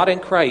as God in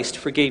Christ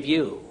forgave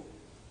you.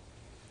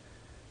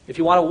 If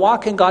you want to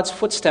walk in God's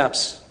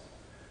footsteps,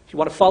 if you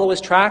want to follow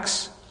his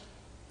tracks,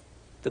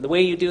 then the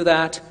way you do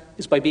that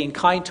is by being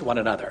kind to one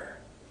another,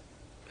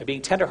 by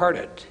being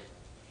tender-hearted,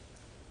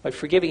 by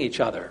forgiving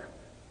each other,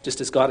 just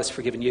as God has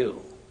forgiven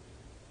you.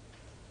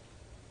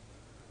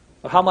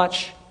 Well, how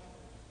much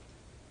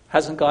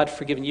hasn't God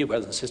forgiven you,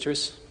 brothers and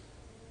sisters?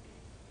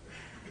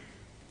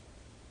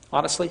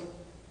 Honestly?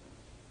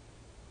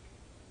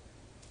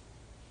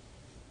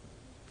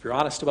 If you're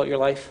honest about your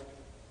life,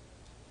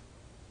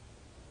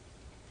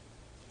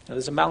 now,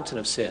 there's a mountain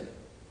of sin.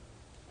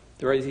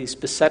 There are these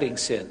besetting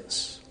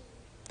sins.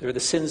 There are the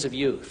sins of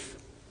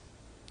youth.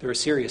 There are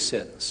serious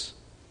sins.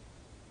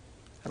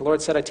 And the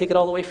Lord said, I take it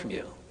all away from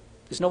you.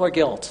 There's no more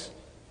guilt.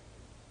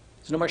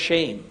 There's no more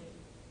shame.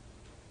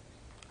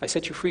 I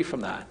set you free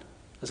from that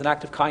as an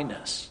act of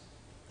kindness,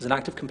 as an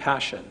act of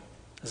compassion,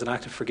 as an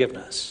act of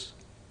forgiveness.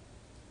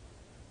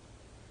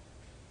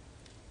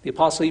 The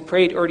apostle, he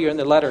prayed earlier in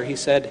the letter, he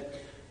said,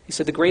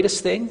 the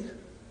greatest thing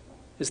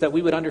is that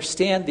we would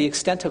understand the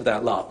extent of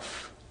that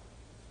love.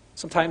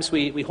 Sometimes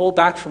we hold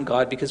back from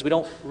God because we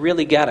don't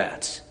really get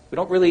it. We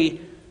don't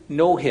really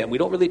know him. We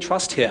don't really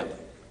trust him.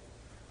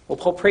 Well,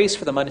 Paul prays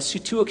for them on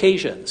two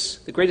occasions.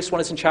 The greatest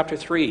one is in chapter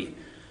 3.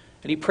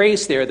 And he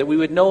prays there that we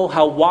would know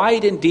how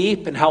wide and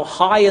deep and how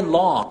high and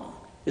long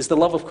is the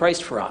love of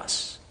Christ for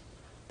us.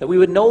 That we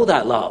would know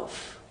that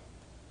love.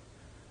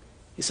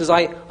 He says,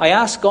 I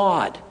ask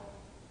God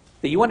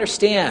that you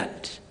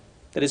understand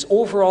that his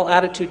overall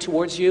attitude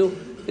towards you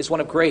is one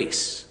of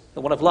grace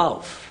and one of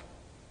love.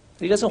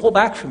 That he doesn't hold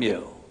back from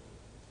you.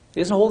 He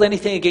doesn't hold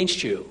anything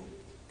against you.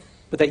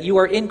 But that you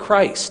are in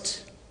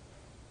Christ.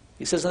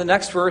 He says in the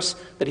next verse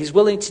that he's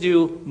willing to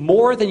do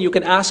more than you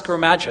can ask or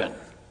imagine.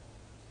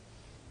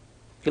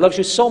 He loves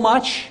you so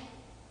much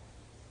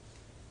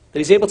that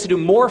he's able to do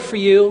more for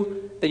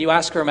you than you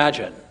ask or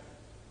imagine.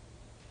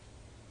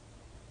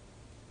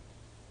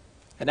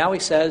 And now he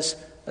says,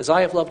 as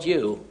I have loved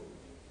you,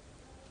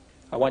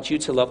 I want you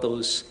to love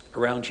those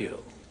around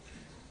you.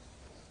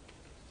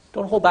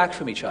 Don't hold back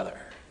from each other.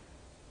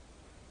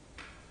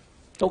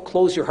 Don't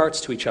close your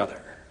hearts to each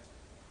other.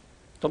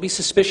 Don't be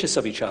suspicious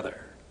of each other.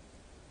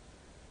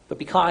 But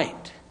be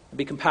kind and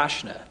be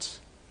compassionate.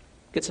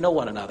 Get to know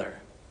one another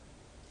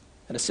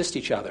and assist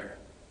each other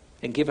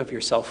and give of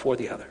yourself for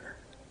the other.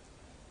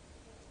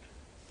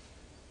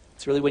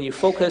 It's really when you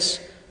focus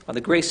on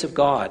the grace of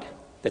God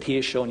that he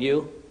has shown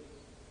you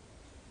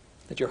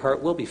that your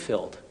heart will be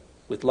filled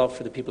with love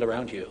for the people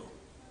around you.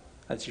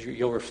 And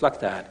you'll reflect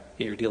that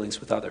in your dealings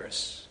with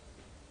others.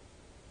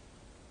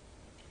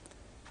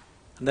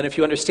 And then if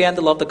you understand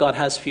the love that God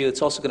has for you,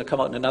 it's also going to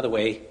come out in another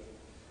way.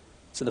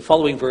 It's in the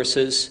following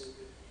verses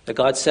that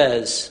God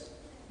says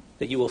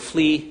that you will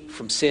flee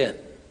from sin.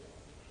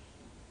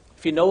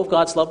 If you know of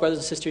God's love, brothers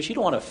and sisters, you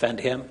don't want to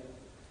offend him.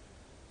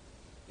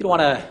 You don't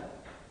want to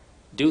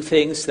do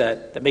things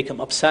that make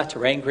him upset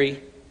or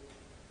angry.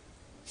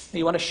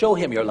 You want to show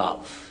him your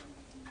love.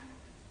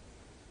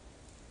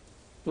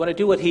 You want to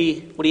do what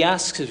he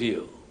asks of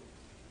you.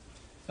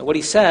 And what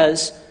he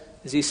says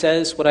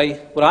is what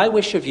I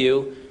wish of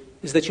you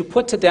is that you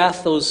put to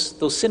death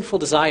those sinful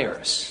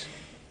desires.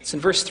 It's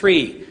in verse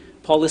 3.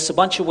 Paul lists a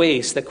bunch of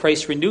ways that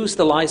Christ renews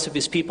the lives of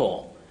his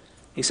people.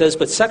 He says,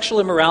 but sexual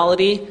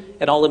immorality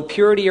and all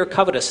impurity or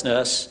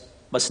covetousness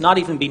must not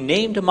even be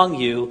named among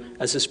you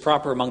as is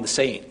proper among the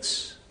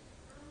saints.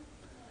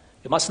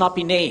 It must not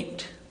be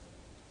named.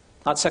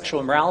 Not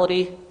sexual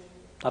immorality,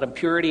 not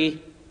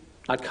impurity,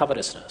 not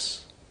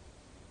covetousness.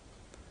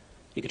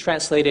 You could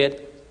translate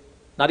it,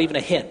 not even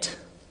a hint.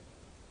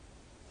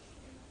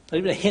 Not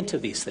even a hint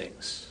of these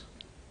things.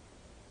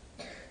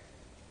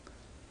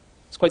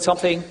 It's quite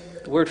something.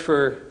 The word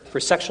for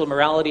sexual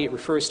immorality, it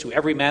refers to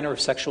every manner of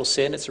sexual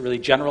sin. It's a really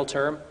general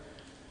term.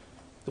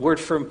 The word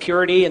for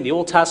impurity in the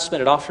Old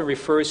Testament, it often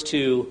refers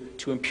to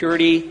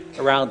impurity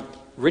around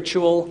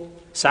ritual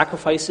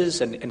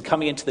sacrifices and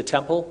coming into the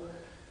temple.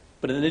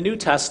 But in the New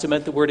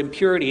Testament, the word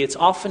impurity, it's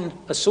often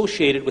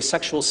associated with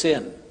sexual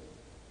sin.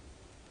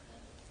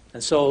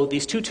 And so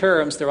these two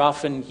terms, they're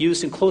often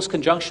used in close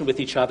conjunction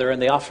with each other,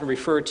 and they often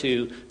refer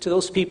to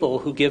those people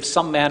who give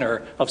some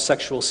manner of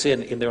sexual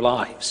sin in their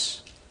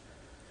lives.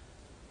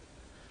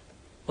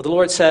 Well, the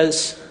Lord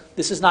says,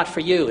 this is not for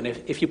you. And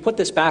if you put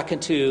this back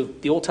into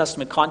the Old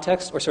Testament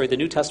context, the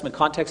New Testament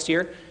context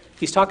here,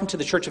 he's talking to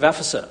the church of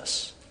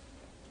Ephesus.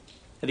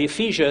 And the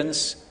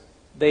Ephesians,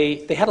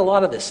 they had a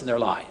lot of this in their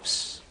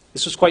lives.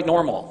 This was quite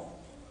normal.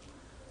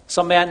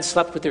 Some men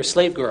slept with their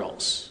slave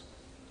girls.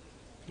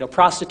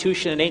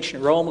 Prostitution in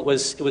ancient Rome, it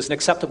was an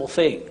acceptable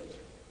thing.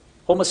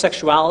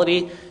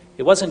 Homosexuality,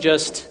 it wasn't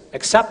just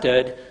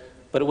accepted,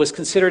 but it was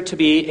considered to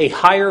be a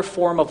higher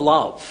form of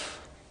love.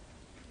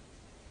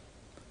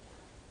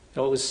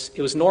 It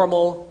was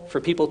normal for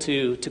people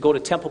to go to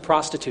temple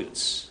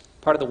prostitutes.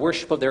 Part of the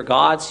worship of their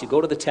gods, you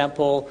go to the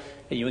temple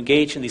and you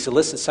engage in these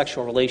illicit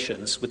sexual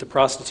relations with the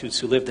prostitutes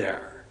who live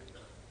there.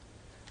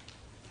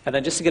 And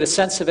then just to get a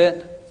sense of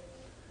it,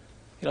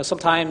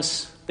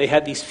 sometimes they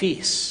had these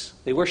feasts.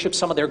 They worshiped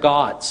some of their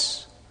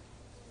gods.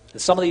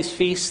 And some of these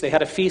feasts, they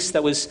had a feast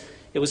it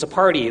was a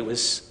party. It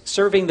was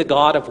serving the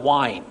god of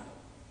wine.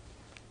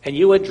 And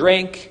you would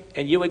drink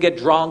and you would get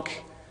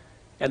drunk.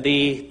 And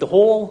the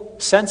whole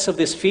sense of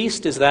this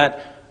feast is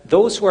that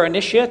those who are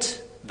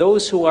initiate,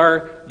 those who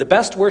are the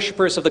best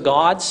worshipers of the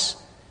gods,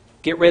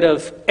 get rid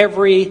of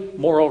every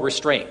moral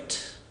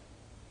restraint.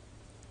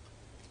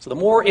 So the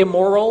more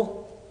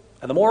immoral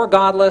and the more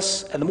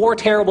godless and the more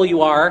terrible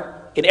you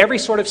are in every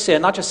sort of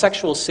sin, not just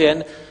sexual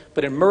sin,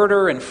 but in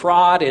murder and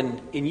fraud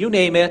and in you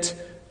name it,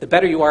 the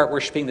better you are at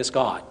worshiping this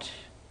God.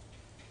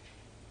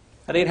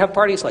 And they'd have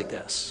parties like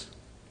this,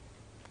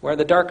 where in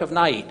the dark of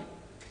night,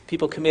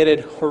 people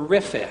committed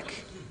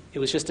horrific, it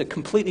was just a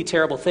completely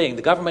terrible thing.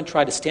 The government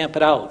tried to stamp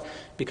it out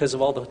because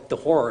of all the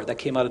horror that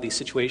came out of these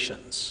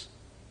situations.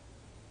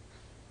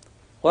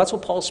 Well, that's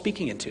what Paul's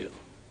speaking into.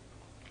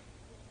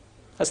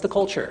 That's the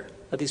culture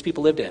that these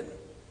people lived in.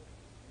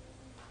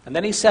 And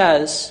then he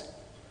says,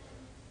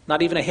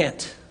 not even a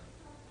hint.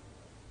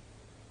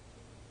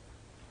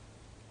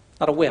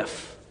 Not a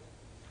whiff.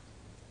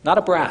 Not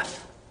a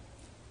breath.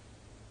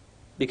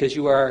 Because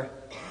you are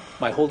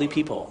my holy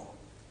people.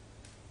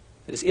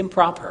 It is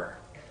improper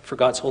for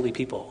God's holy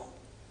people.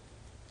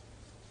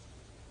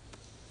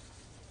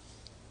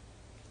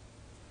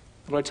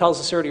 The Lord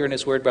tells us earlier in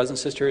his word, brothers and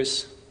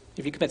sisters,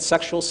 if you commit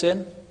sexual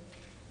sin,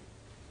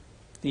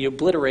 then you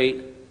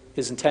obliterate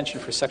his intention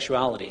for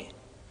sexuality.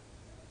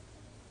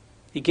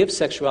 He gives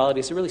sexuality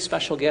as a really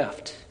special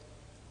gift.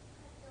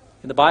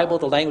 In the Bible,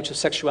 the language of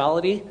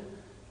sexuality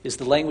is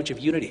the language of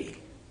unity.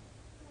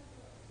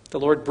 The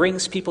Lord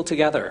brings people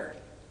together.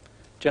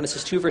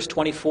 Genesis 2, verse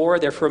 24,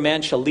 therefore a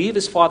man shall leave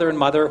his father and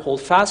mother,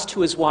 hold fast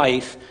to his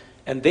wife,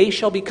 and they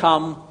shall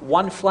become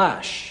one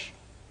flesh.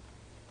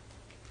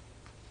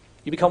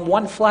 You become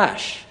one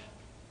flesh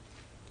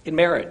in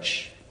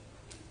marriage.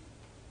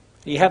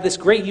 And you have this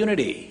great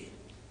unity.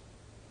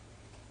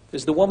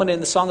 There's the woman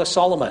in the Song of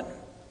Solomon.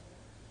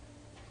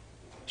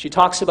 She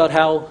talks about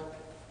how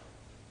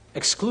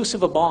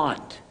exclusive a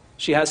bond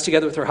she has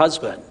together with her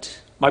husband.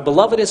 My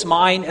beloved is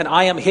mine and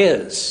I am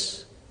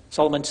his.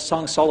 Song of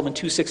Solomon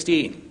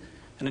 2:16.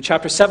 And in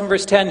chapter 7,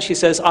 verse 10, she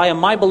says, I am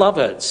my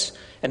beloved's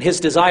and his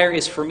desire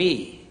is for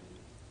me.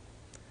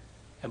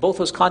 In both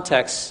those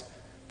contexts,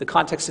 the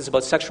context is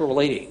about sexual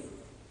relating.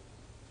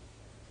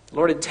 The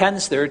Lord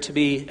intends there to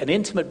be an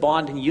intimate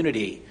bond and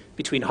unity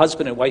between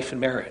husband and wife in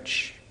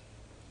marriage.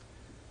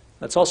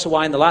 That's also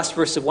why in the last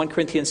verse of 1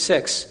 Corinthians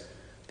 6,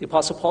 the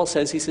Apostle Paul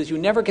says, you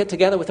never get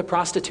together with a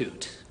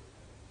prostitute.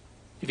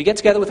 If you get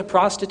together with a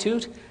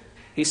prostitute,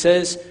 he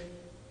says,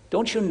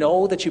 don't you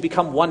know that you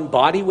become one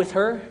body with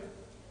her? And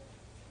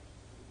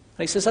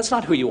he says, that's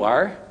not who you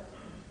are.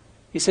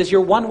 He says, you're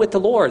one with the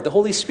Lord. The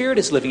Holy Spirit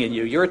is living in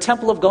you. You're a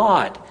temple of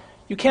God.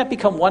 You can't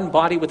become one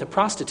body with a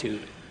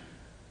prostitute.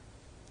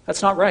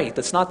 That's not right.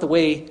 That's not the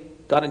way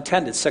God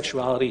intended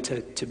sexuality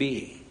to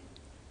be.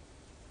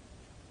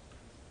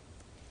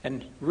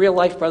 And real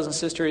life, brothers and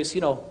sisters, you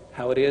know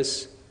how it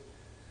is.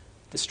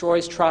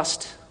 Destroys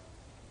trust,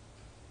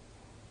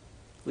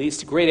 leads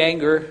to great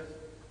anger,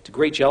 to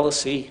great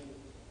jealousy.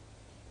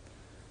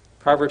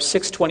 Proverbs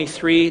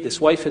 6:23,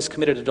 this wife has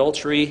committed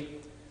adultery,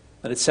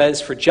 and it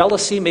says, for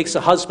jealousy makes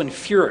a husband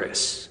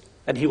furious,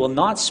 and he will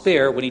not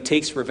spare when he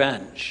takes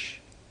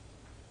revenge.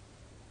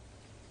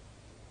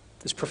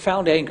 This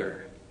profound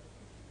anger.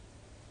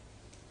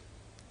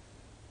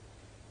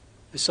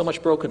 There's so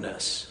much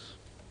brokenness.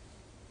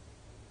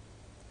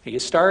 You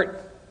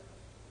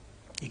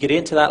get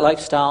into that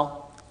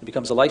lifestyle, it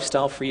becomes a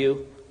lifestyle for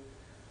you.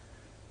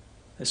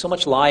 There's so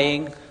much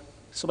lying,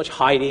 so much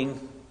hiding.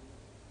 You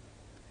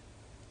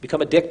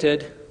become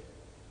addicted.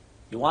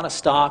 You want to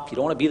stop. You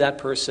don't want to be that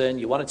person.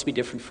 You want it to be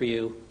different for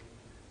you.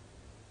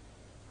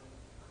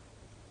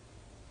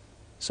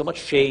 So much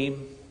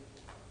shame,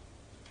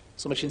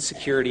 so much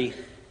insecurity,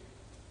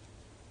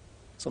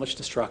 so much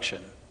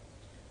destruction.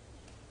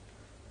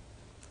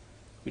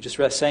 We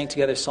just sang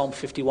together Psalm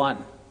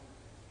 51.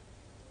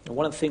 And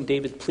one of the things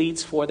David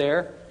pleads for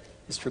there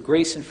is for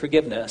grace and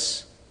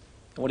forgiveness.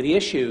 And one of the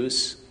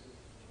issues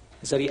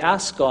is that he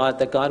asks God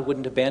that God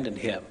wouldn't abandon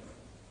him.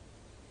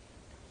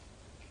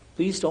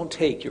 Please don't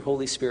take your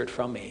Holy Spirit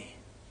from me.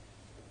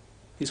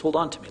 Please hold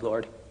on to me,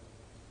 Lord.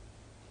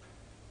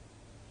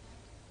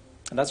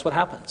 And that's what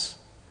happens,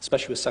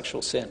 especially with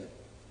sexual sin.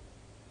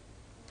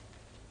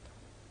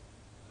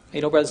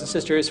 You know, brothers and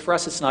sisters, for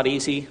us it's not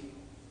easy. You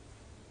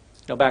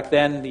know, back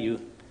then, the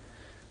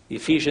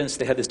Ephesians,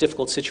 they had this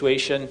difficult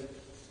situation.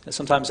 And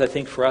sometimes I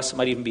think for us, it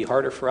might even be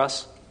harder for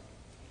us.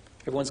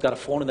 Everyone's got a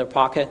phone in their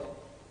pocket.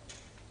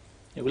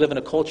 You know, we live in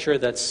a culture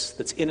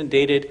that's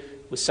inundated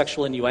with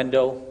sexual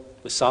innuendo,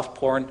 with soft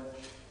porn.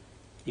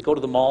 You go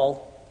to the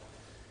mall,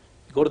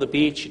 you go to the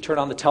beach, you turn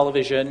on the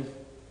television,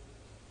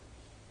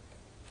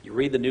 you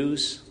read the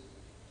news,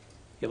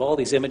 you have all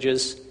these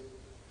images.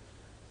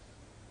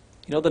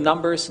 You know the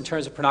numbers in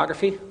terms of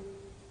pornography?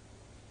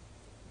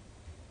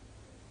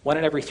 1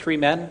 in every 3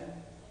 men,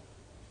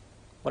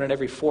 1 in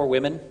every 4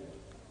 women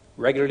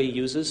regularly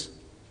uses.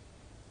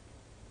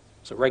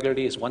 So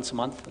regularly is once a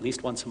month, at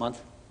least once a month.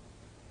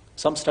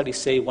 Some studies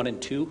say 1 in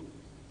 2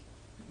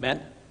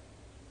 men.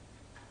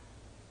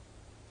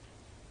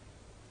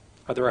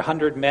 Are there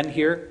 100 men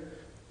here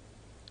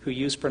who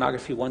use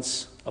pornography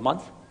once a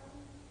month?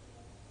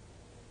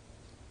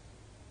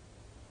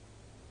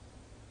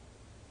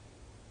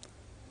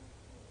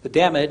 The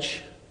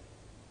damage,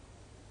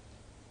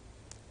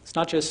 it's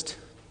not just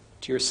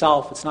to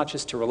yourself, it's not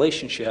just to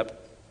relationship.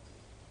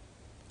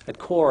 At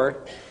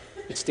core,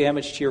 it's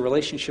damage to your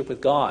relationship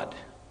with God.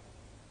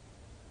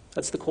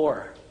 That's the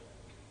core.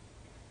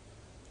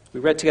 We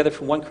read together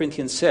from 1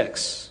 Corinthians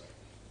 6.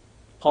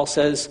 Paul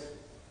says,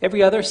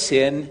 every other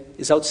sin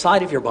is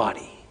outside of your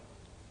body.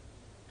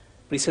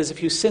 But he says,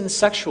 if you sin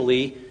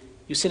sexually,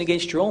 you sin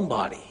against your own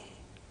body.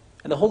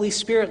 And the Holy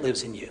Spirit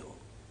lives in you.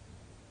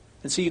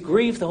 And so you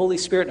grieve the Holy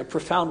Spirit in a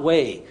profound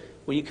way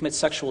when you commit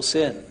sexual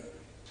sin.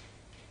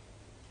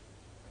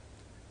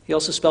 He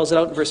also spells it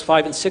out in verse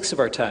 5 and 6 of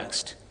our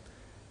text.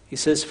 He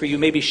says, "For you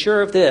may be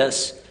sure of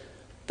this,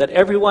 that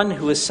everyone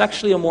who is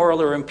sexually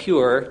immoral or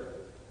impure,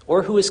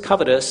 or who is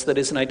covetous, that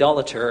is an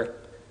idolater,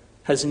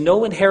 has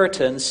no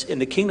inheritance in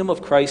the kingdom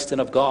of Christ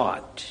and of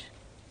God.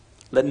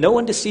 Let no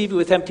one deceive you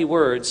with empty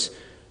words,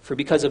 for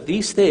because of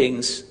these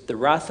things the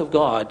wrath of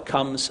God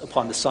comes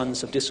upon the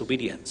sons of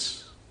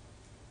disobedience."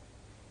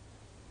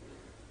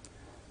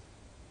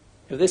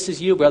 If this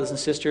is you, brothers and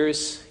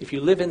sisters, if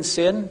you live in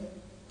sin,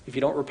 if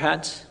you don't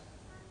repent,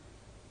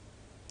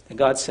 then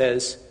God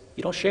says,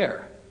 you don't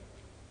share.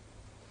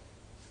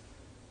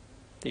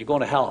 Then you're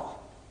going to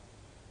hell.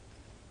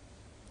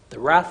 The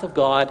wrath of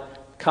God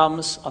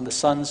comes on the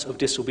sons of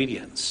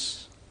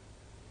disobedience.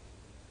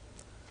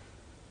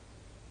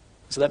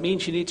 So that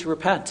means you need to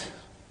repent.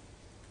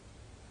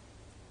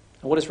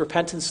 And what does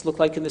repentance look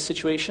like in this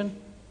situation?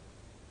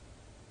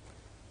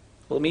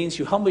 Well, it means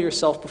you humble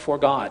yourself before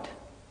God.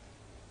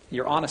 And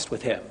you're honest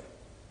with Him.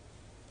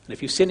 And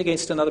if you sin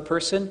against another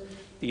person,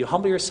 you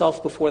humble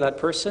yourself before that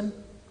person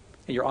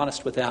and you're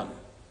honest with them.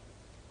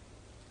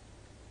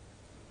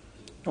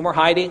 No more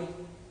hiding.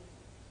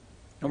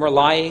 No more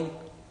lying.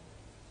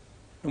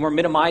 No more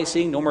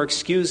minimizing. No more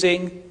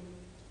excusing.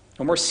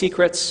 No more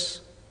secrets.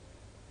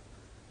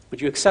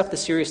 Would you accept the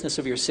seriousness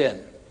of your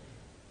sin?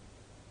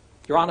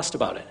 You're honest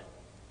about it.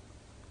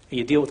 And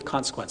you deal with the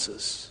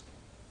consequences.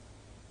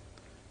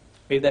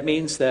 Maybe that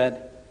means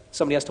that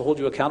somebody has to hold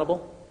you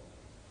accountable.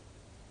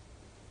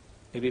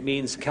 Maybe it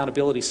means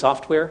accountability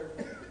software.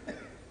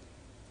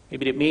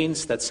 Maybe it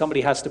means that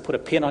somebody has to put a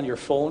pin on your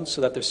phone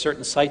so that there's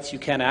certain sites you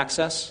can't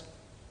access.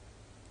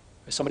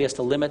 Or somebody has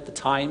to limit the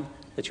time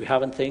that you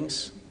have on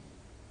things.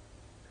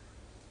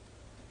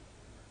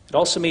 It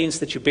also means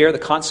that you bear the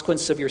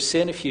consequences of your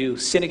sin. If you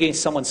sin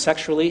against someone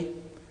sexually,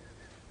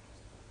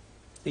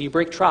 then you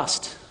break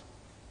trust.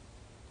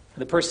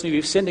 And the person who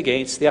you've sinned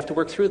against, they have to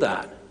work through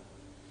that.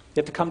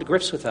 They have to come to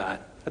grips with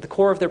that. At the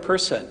core of their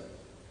person,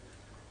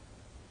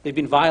 they've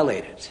been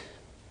violated.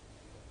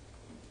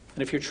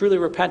 And if you're truly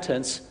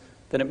repentant,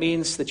 then it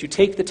means that you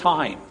take the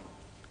time,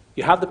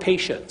 you have the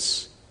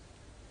patience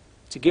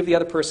to give the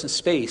other person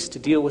space to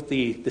deal with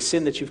the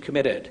sin that you've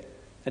committed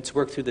and to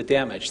work through the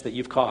damage that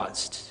you've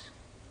caused.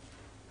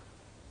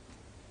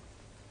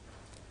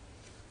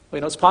 Well,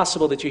 you know, it's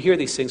possible that you hear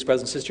these things,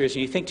 brothers and sisters,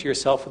 and you think to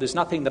yourself, well, there's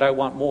nothing that I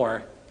want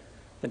more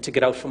than to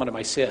get out from under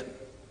my sin.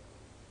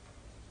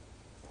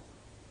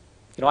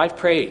 You know, I've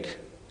prayed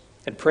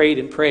and prayed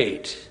and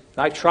prayed.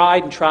 And I've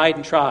tried and tried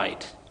and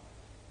tried.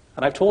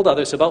 And I've told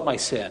others about my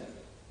sin.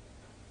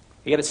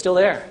 Yet it's still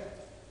there.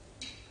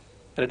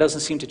 And it doesn't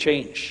seem to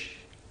change.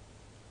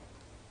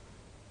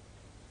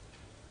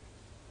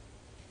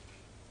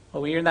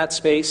 Well, when you're in that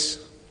space,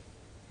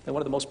 then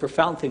one of the most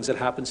profound things that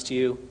happens to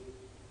you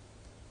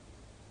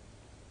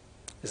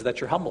is that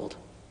you're humbled.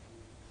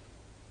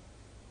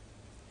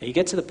 And you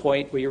get to the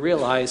point where you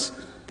realize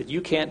that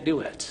you can't do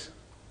it.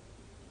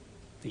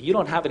 That you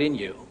don't have it in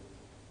you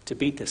to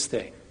beat this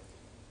thing.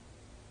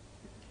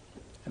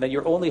 And that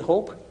your only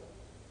hope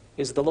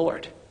is the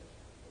Lord.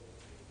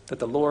 That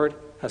the Lord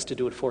has to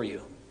do it for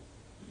you.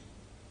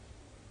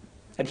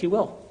 And He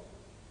will.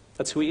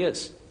 That's who He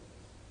is.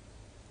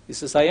 He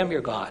says, I am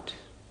your God.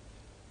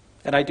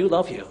 And I do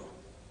love you.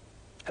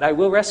 And I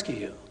will rescue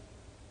you.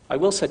 I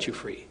will set you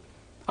free.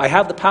 I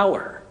have the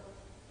power.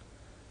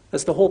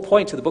 That's the whole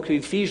point of the book of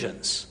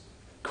Ephesians.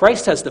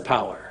 Christ has the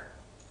power.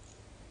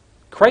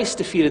 Christ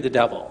defeated the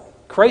devil.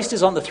 Christ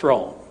is on the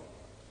throne.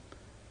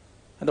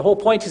 And the whole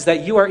point is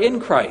that you are in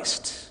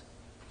Christ.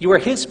 You are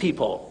His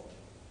people.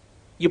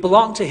 You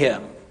belong to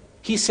Him.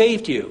 He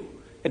saved you,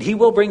 and He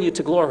will bring you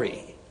to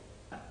glory.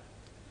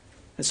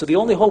 And so the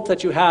only hope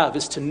that you have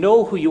is to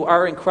know who you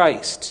are in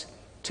Christ,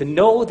 to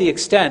know the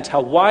extent,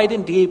 how wide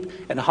and deep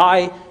and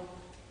high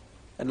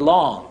and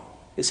long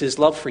is His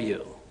love for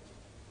you,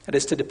 and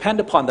is to depend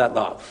upon that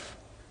love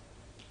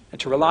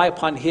and to rely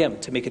upon Him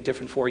to make it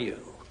different for you.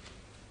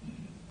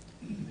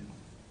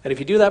 And if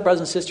you do that,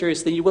 brothers and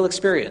sisters, then you will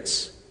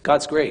experience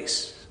God's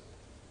grace.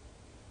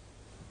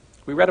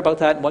 We read about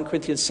that in 1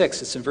 Corinthians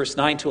 6. It's in verse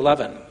 9 to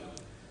 11.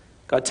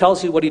 God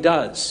tells you what He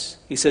does.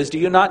 He says, do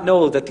you not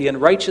know that the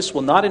unrighteous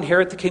will not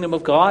inherit the kingdom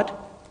of God?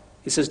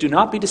 He says, do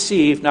not be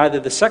deceived, neither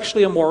the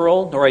sexually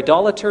immoral, nor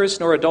idolaters,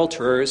 nor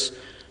adulterers,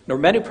 nor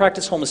men who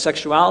practice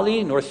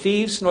homosexuality, nor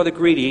thieves, nor the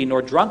greedy,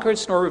 nor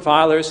drunkards, nor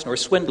revilers, nor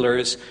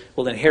swindlers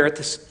will inherit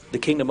the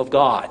kingdom of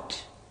God.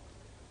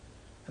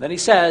 And then He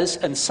says,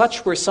 and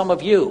such were some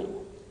of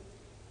you.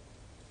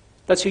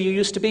 That's who you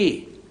used to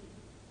be.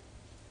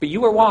 But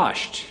you were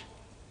washed.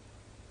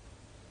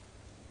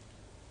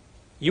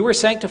 You were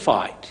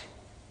sanctified.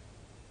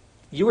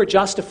 You were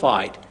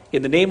justified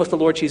in the name of the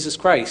Lord Jesus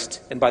Christ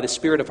and by the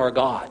Spirit of our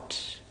God.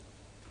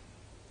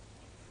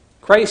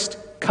 Christ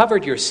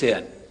covered your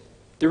sin.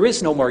 There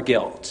is no more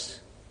guilt.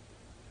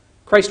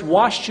 Christ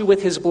washed you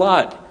with His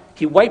blood.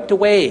 He wiped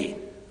away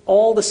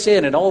all the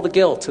sin and all the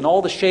guilt and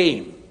all the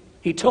shame.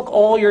 He took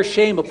all your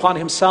shame upon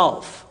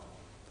Himself.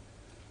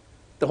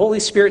 The Holy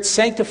Spirit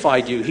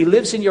sanctified you. He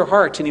lives in your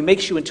heart and He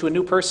makes you into a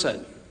new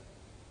person.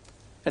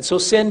 And so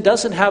sin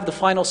doesn't have the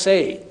final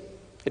say.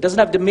 It doesn't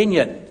have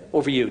dominion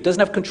over you. It doesn't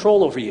have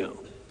control over you.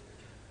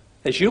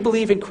 As you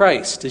believe in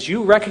Christ, as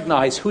you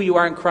recognize who you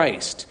are in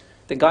Christ,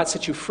 then God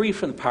sets you free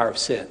from the power of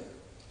sin.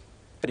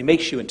 And he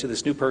makes you into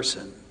this new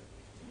person.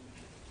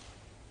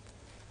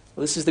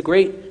 Well, this is the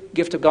great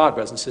gift of God,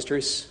 brothers and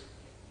sisters.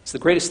 It's the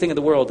greatest thing in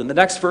the world. In the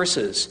next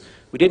verses,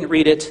 we didn't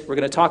read it. We're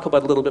going to talk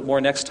about it a little bit more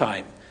next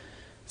time.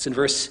 It's in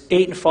verse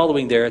 8 and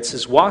following there. It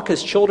says, "Walk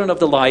as children of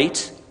the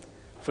light,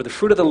 for the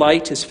fruit of the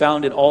light is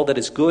found in all that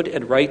is good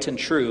and right and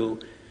true,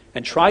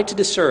 and try to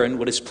discern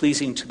what is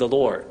pleasing to the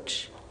Lord."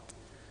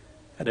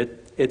 And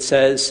it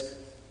says,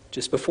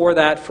 just before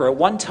that, "For at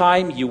one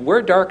time you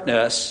were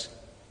darkness,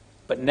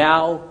 but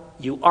now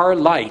you are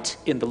light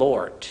in the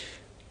Lord."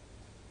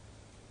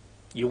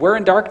 You were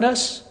in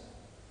darkness,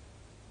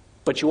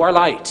 but you are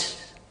light.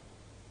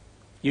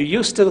 You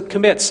used to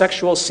commit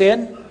sexual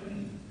sin,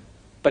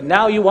 but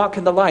now you walk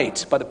in the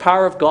light by the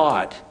power of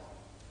God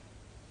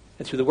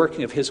and through the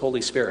working of his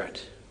Holy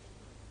Spirit.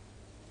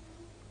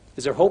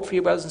 Is there hope for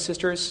you, brothers and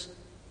sisters?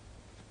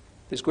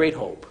 There's great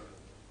hope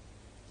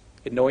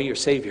in knowing your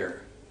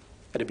Savior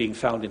and in being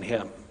found in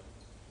him.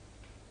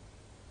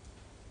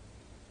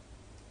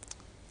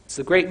 It's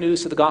the great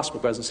news of the gospel,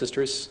 brothers and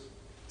sisters.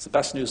 It's the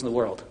best news in the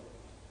world.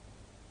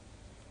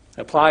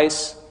 It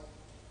applies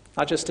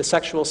not just to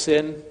sexual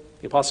sin.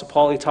 The Apostle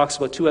Paul, he talks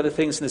about two other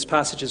things in this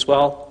passage as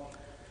well.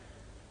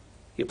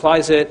 He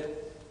applies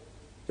it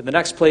in the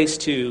next place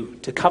to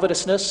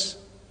covetousness.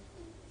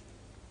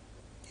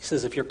 He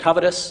says if you're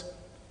covetous,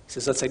 he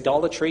says that's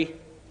idolatry.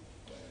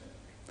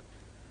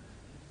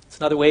 It's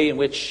another way in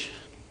which,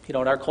 in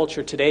our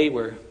culture today,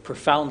 we're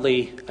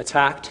profoundly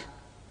attacked.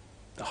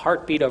 The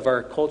heartbeat of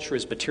our culture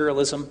is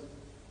materialism.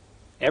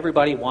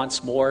 Everybody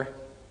wants more.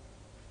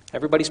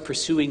 Everybody's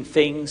pursuing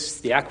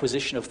things, the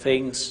acquisition of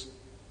things.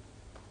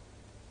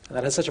 And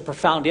that has such a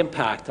profound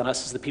impact on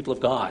us as the people of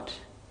God.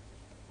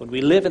 When we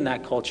live in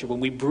that culture,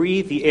 when we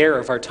breathe the air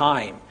of our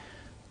time,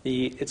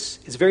 it's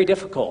very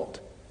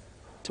difficult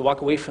to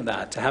walk away from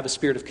that, to have a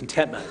spirit of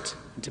contentment,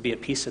 and to be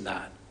at peace in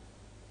that.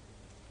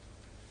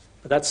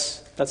 But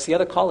that's the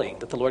other calling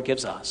that the Lord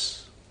gives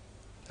us.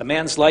 A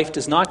man's life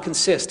does not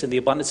consist in the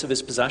abundance of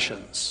his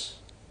possessions.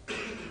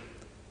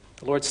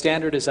 The Lord's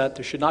standard is that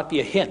there should not be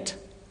a hint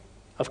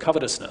of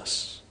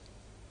covetousness.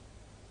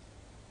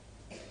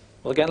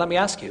 Well, again, let me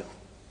ask you,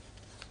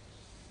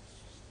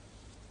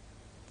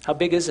 how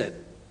big is it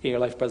in your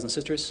life, brothers and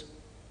sisters?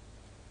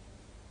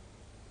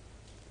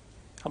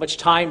 How much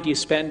time do you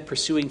spend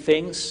pursuing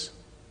things,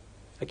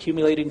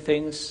 accumulating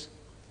things,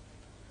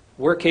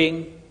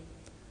 working,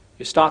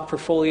 your stock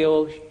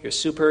portfolio, your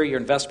super, your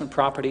investment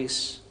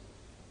properties?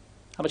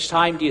 How much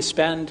time do you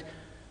spend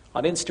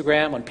on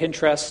Instagram, on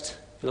Pinterest?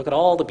 You look at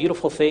all the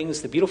beautiful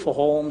things, the beautiful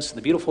homes,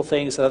 the beautiful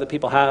things that other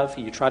people have,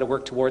 and you try to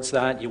work towards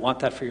that. You want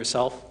that for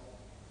yourself.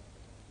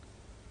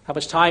 How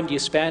much time do you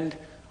spend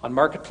on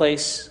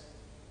Marketplace,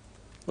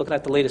 looking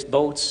at the latest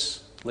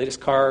boats, the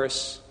latest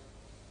cars,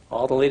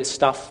 all the latest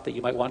stuff that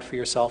you might want for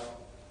yourself?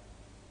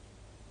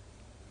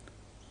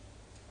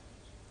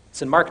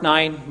 It's in Mark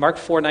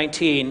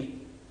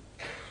 4:19,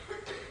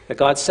 that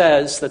God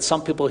says that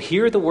some people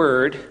hear the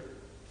word,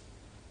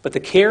 but the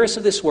cares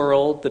of this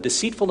world, the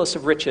deceitfulness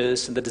of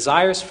riches, and the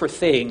desires for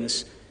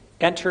things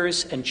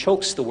enters and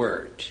chokes the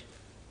word,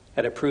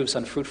 and it proves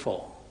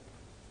unfruitful.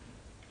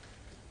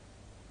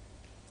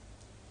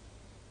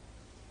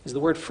 Is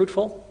the word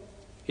fruitful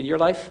in your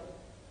life?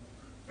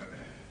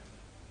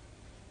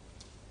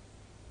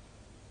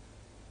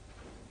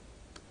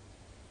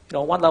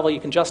 On one level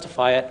you can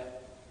justify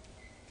it,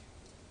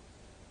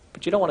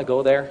 but you don't want to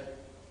go there.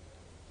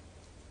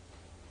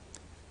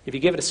 If you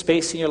give it a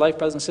space in your life,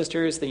 brothers and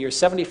sisters, then you're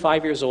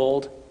 75 years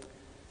old,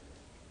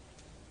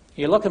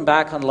 you're looking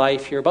back on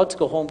life, you're about to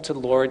go home to the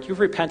Lord, you've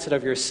repented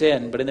of your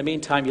sin, but in the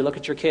meantime you look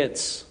at your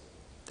kids.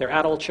 They're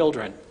adult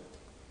children,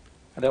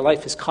 and their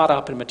life is caught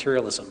up in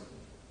materialism.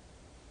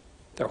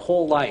 Their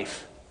whole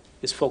life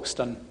is focused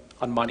on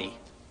money.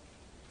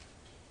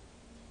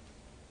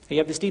 And you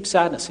have this deep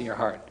sadness in your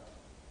heart,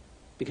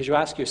 because you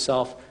ask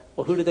yourself,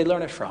 well, who did they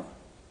learn it from?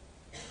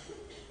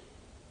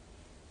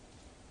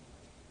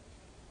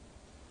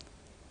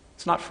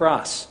 It's not for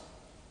us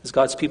as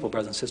God's people,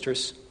 brothers and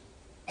sisters.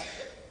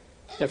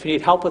 If you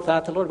need help with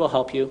that, the Lord will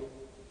help you.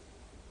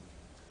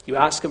 You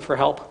ask him for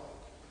help.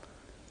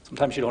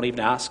 Sometimes you don't even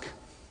ask.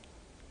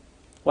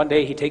 One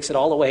day he takes it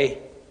all away.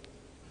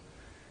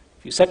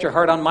 If you set your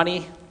heart on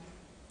money,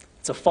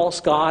 it's a false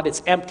god,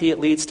 it's empty, it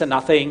leads to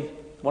nothing.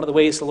 One of the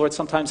ways the Lord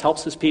sometimes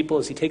helps his people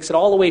is he takes it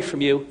all away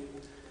from you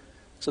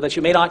so that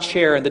you may not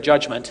share in the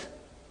judgment.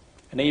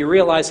 And then you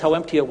realize how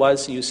empty it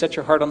was, and you set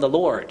your heart on the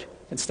Lord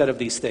instead of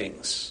these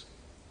things.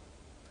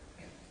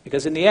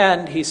 Because in the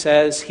end, he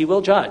says, he will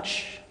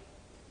judge.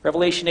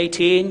 Revelation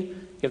 18, you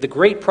have the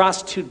great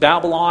prostitute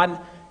Babylon,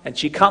 and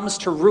she comes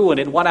to ruin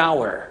in 1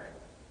 hour.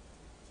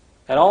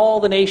 And all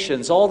the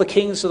nations, all the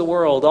kings of the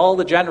world, all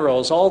the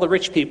generals, all the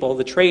rich people,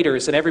 the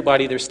traders, and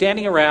everybody, they're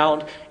standing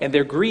around and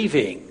they're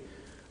grieving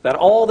that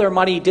all their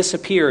money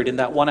disappeared in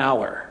that 1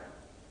 hour.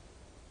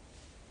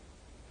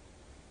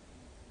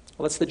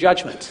 Well, it's the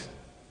judgment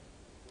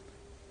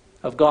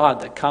of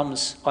God that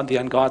comes on the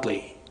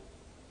ungodly.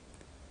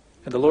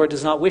 And the Lord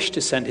does not wish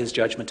to send his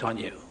judgment on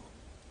you.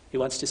 He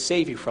wants to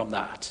save you from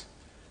that.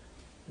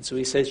 And so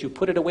he says, you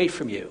put it away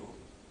from you,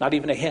 not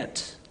even a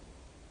hint.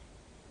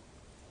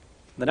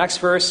 The next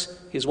verse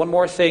is one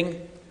more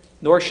thing.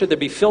 Nor should there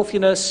be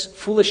filthiness,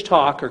 foolish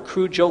talk, or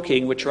crude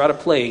joking, which are out of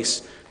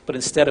place, but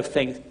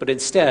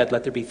instead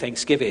let there be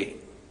thanksgiving.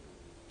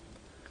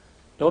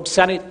 No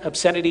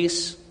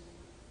obscenities.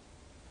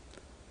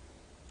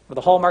 One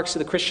of the hallmarks of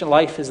the Christian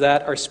life is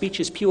that our speech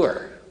is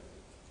pure.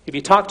 If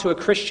you talk to a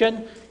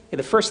Christian, in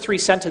the first 3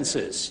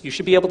 sentences, you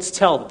should be able to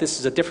tell that this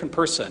is a different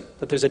person,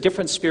 that there's a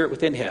different spirit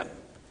within him.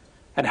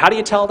 And how do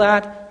you tell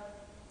that?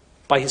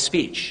 By his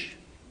speech.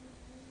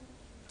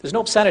 There's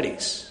no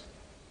obscenities.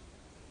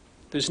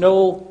 There's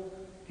no,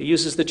 it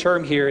uses the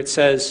term here, it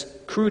says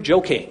crude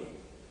joking.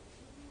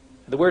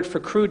 The word for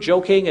crude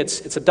joking,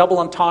 it's a double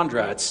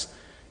entendre.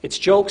 It's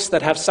jokes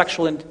that have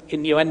sexual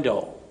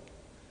innuendo.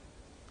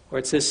 Or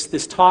it's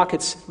this talk,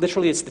 it's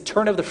the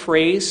turn of the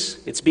phrase,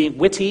 it's being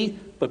witty,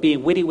 but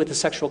being witty with a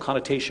sexual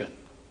connotation.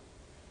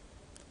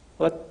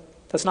 Well,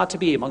 that's not to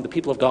be among the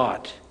people of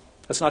God.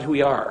 That's not who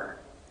we are.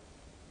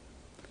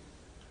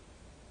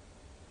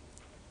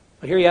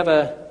 Well, here you have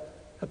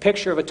a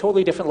picture of a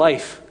totally different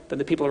life than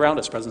the people around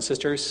us, brothers and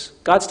sisters.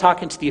 God's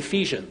talking to the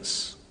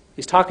Ephesians.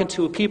 He's talking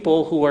to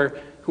people who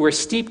are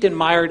steeped and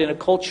mired in a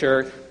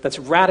culture that's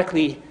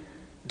radically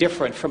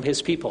different from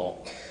his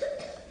people.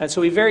 And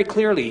so he very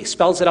clearly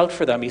spells it out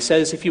for them. He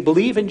says, if you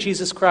believe in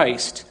Jesus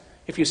Christ,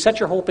 if you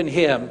set your hope in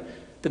him,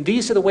 then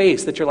these are the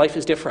ways that your life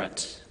is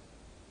different.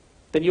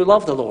 Then you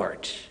love the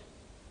Lord,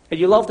 and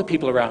you love the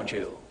people around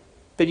you.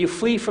 Then you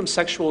flee from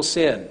sexual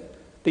sin.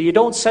 That you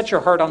don't set your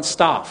heart on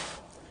stuff.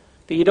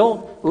 That you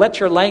don't let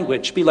your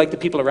language be like the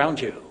people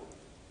around you.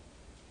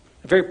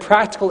 A very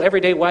practical,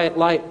 everyday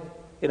life,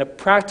 in a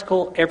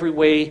practical,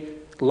 everyday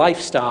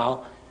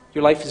lifestyle,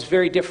 your life is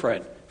very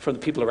different from the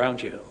people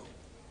around you.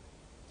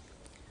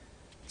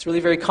 It's really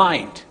very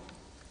kind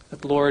that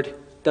the Lord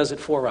does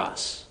it for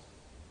us.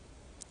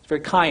 It's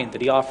very kind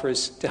that he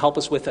offers to help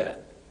us with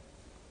it.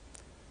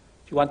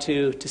 If you want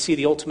to see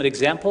the ultimate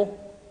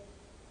example,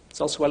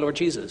 it's also our Lord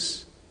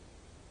Jesus.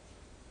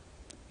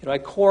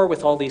 At core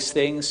with all these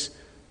things,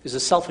 there's a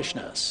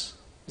selfishness,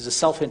 there's a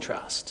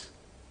self-interest.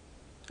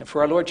 And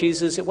for our Lord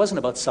Jesus, it wasn't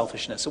about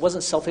selfishness, it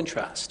wasn't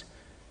self-interest.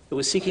 It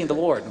was seeking the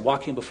Lord and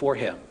walking before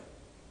him.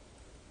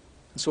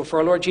 And so for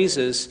our Lord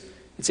Jesus,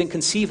 it's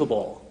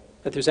inconceivable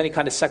that there's any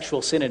kind of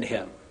sexual sin in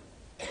him.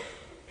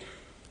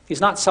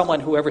 He's not someone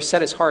who ever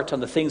set his heart on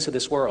the things of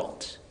this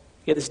world.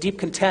 He had this deep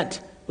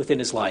content within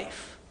his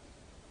life.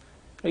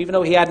 Even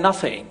though he had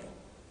nothing,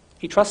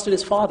 he trusted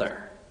his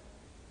Father.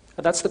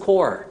 And that's the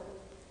core.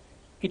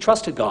 He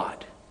trusted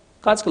God.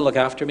 God's going to look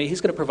after me.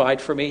 He's going to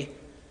provide for me.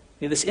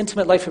 In this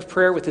intimate life of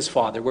prayer with his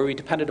Father, where we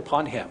depended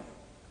upon him.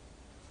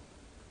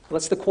 Well,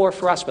 that's the core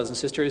for us, brothers and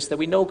sisters, that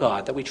we know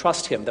God, that we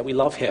trust him, that we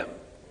love him.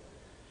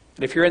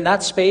 And if you're in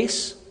that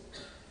space,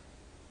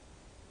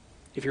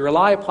 if you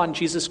rely upon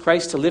Jesus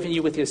Christ to live in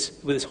you with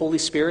his Holy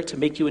Spirit, to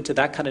make you into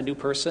that kind of new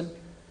person,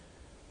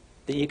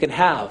 then you can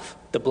have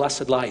the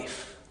blessed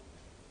life.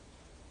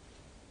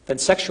 Then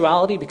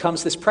sexuality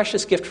becomes this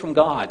precious gift from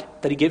God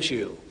that he gives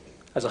you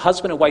as a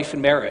husband and wife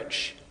in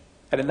marriage.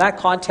 And in that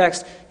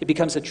context, it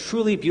becomes a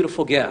truly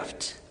beautiful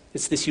gift.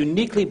 It's this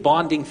uniquely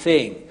bonding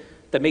thing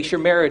that makes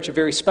your marriage a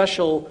very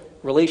special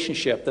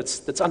relationship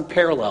that's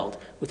unparalleled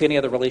with any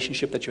other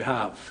relationship that you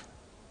have.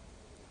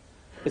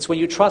 It's when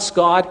you trust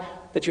God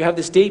that you have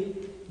this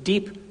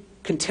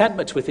deep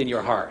contentment within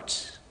your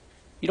heart.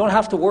 You don't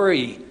have to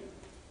worry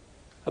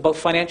about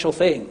financial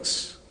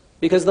things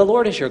because the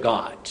Lord is your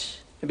God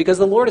and because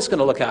the Lord is going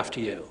to look after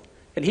you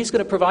and he's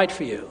going to provide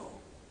for you.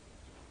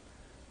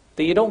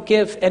 That you don't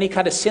give any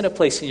kind of sin a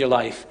place in your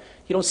life.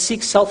 You don't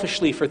seek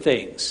selfishly for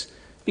things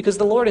because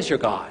the Lord is your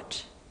God.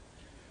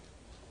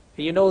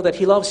 And you know that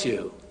he loves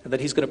you and that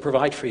he's going to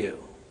provide for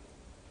you.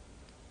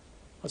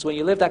 It's when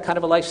you live that kind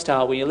of a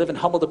lifestyle, when you live in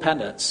humble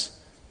dependence,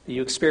 that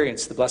you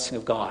experience the blessing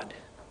of God.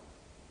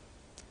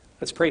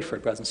 Let's pray for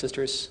it, brothers and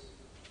sisters.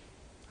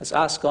 Let's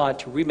ask God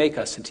to remake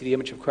us into the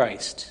image of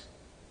Christ.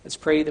 Let's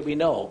pray that we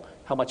know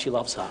how much he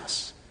loves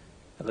us.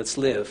 And let's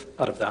live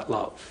out of that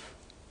love.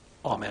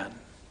 Amen.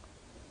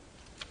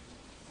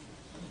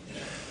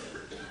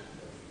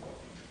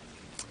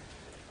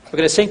 We're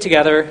going to sing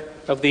together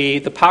of the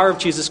power of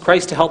Jesus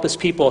Christ to help his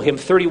people, hymn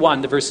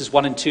 31, the verses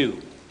 1 and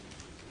 2.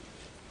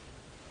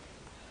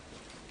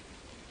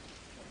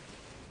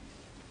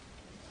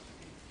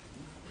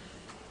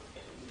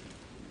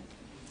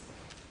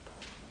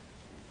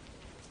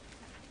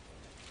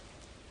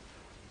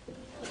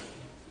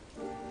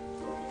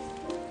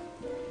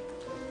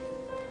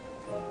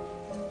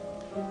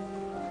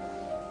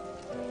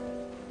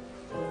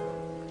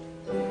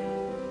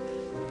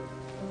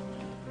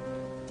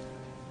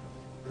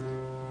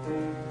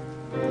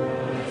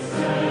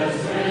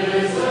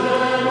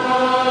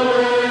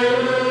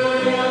 Alleluia.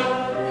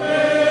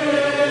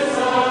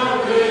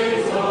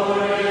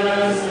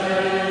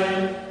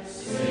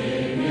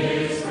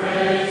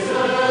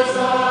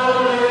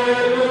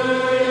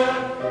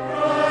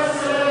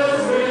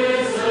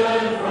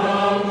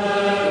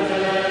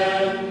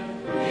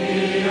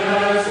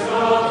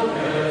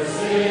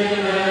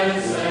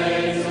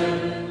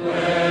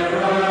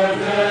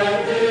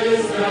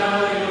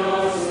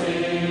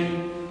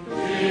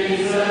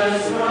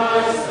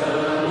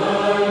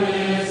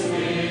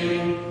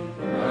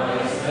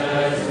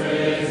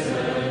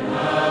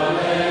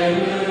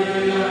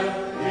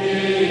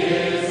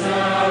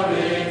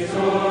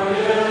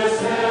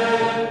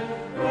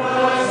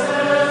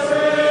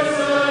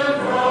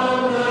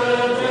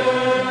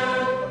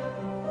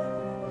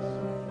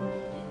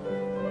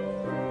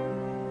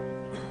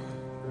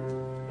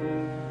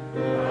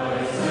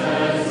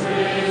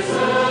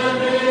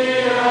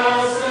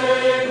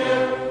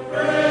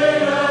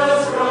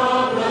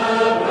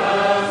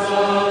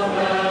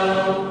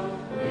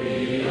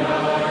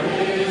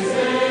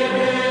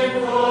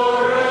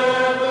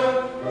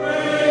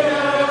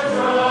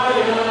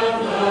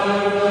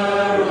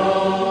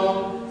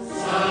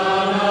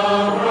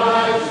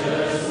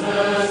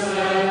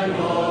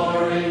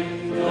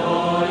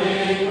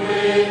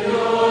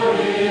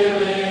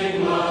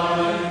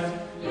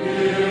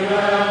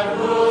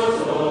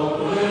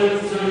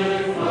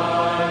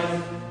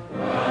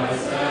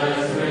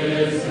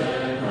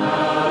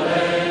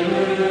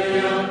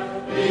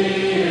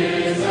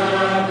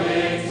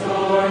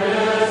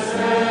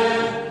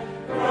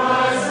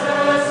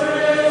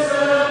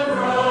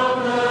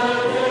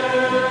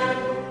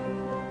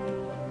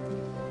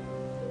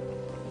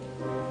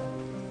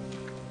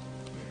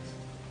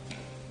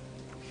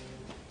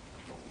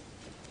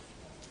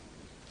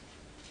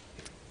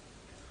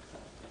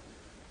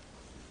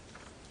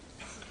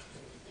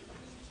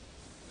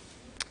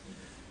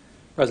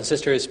 Brothers and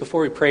sisters,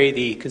 before we pray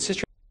the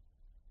consistory,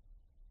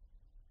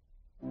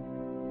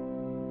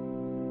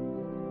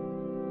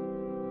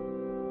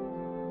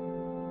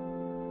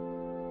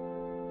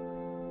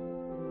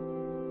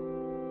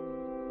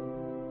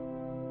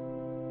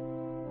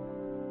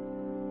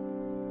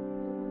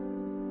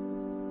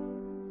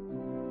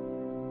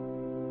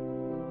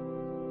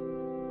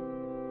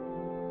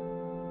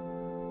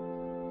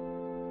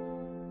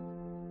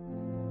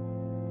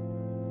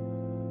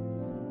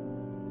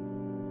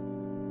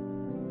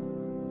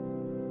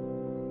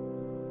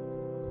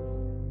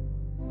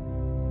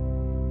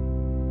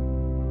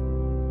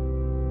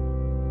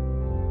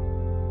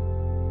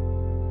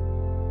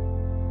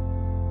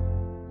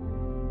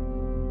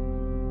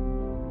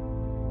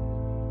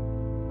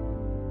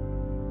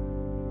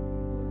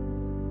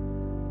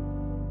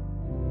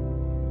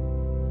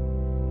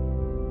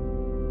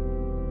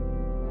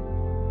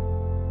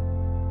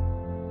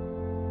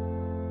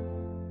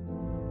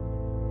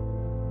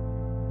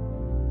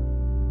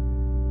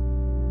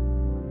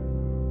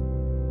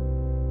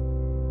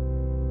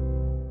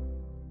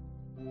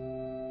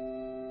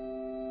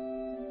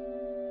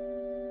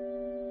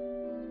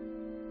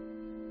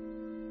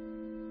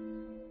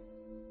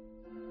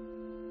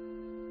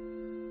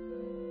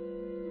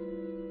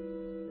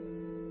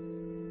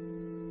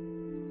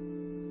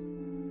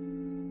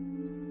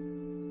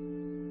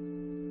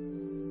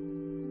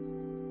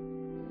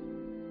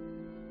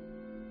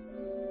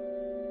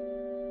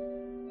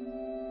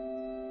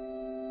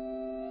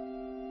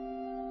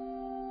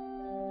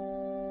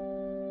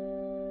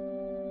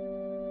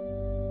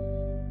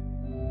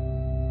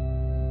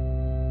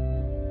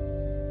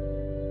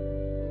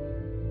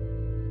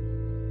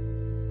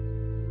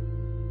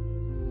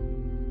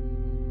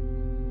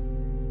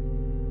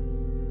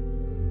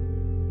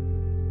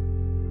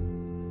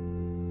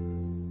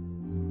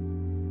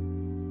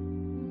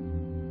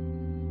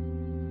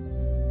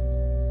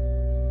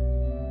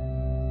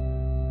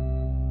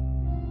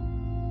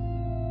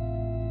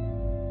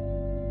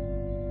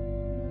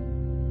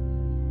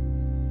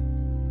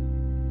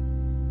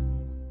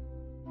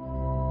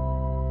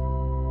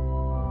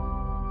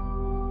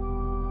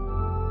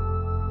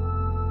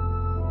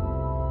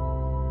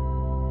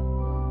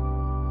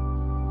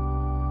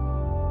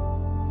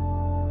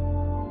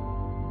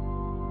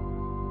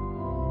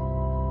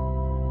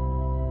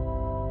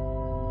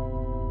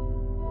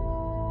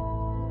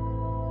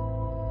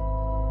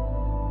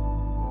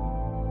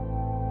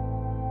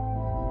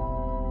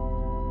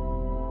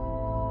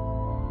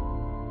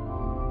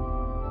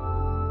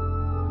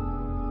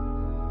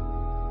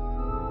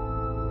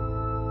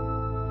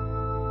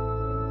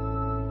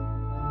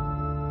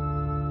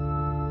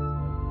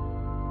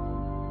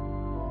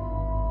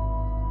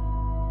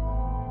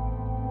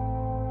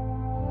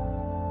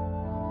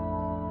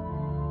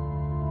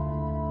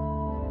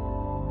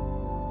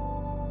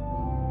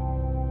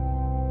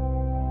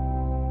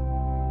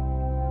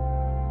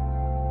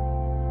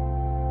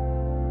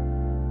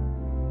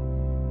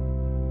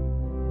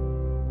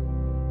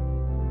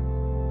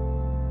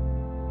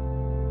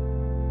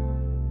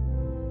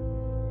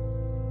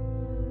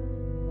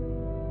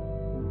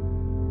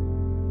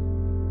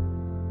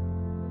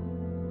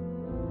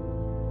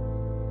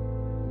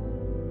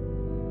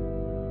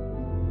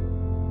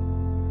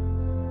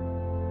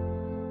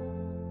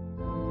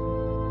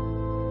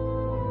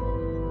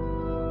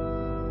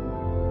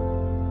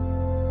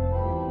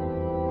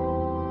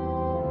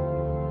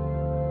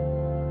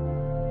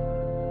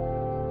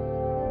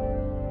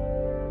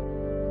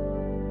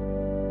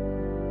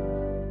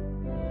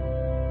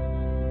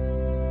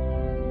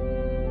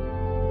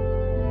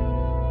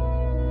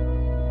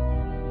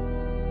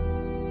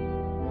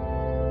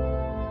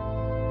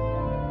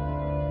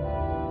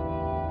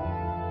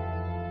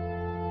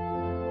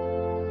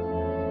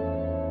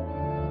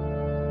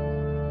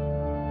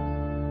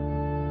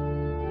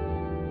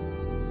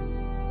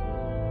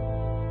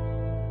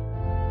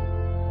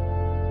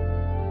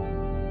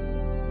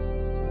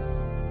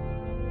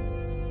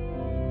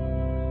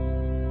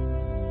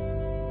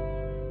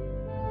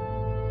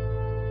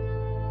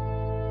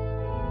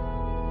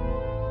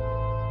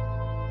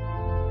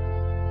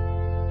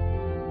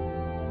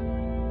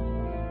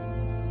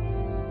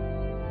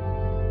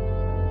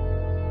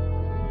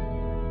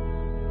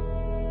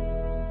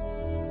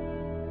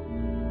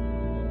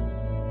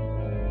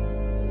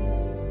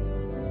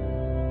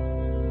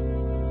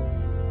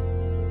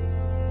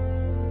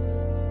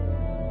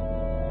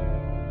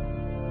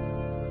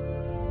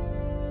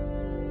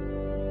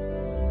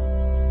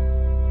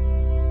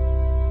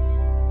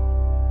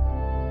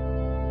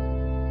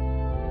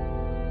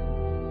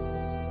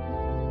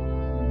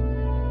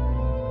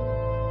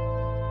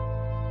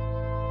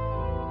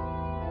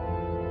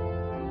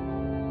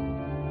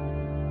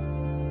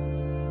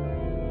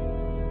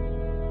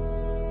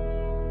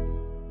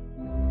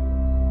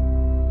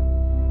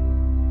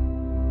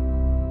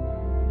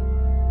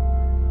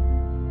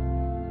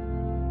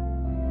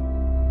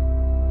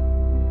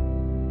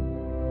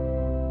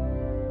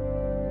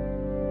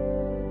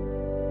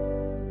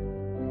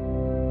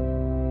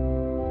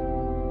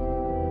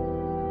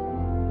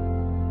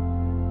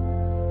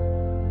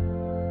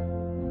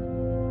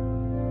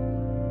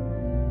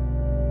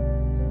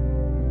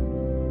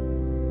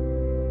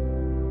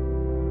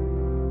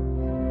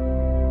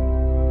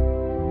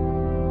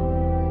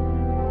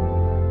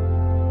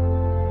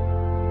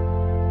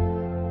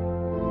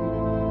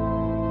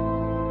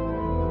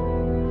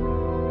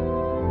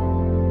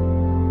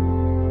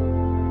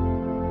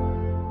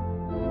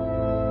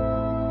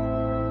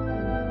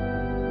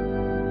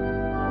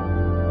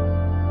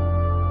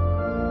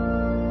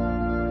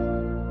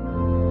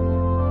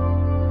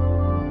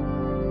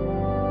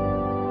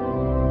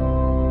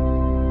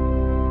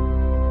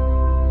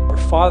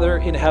 Father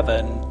in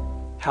heaven,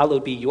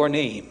 hallowed be your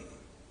name.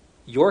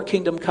 Your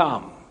kingdom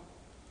come.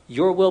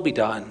 Your will be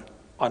done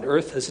on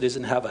earth as it is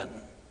in heaven.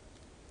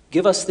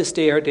 Give us this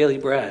day our daily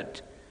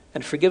bread,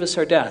 and forgive us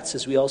our debts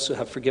as we also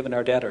have forgiven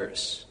our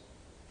debtors.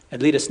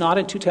 And lead us not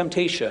into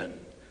temptation,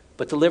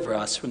 but deliver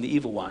us from the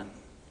evil one.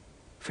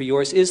 For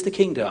yours is the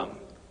kingdom,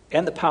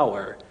 and the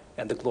power,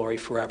 and the glory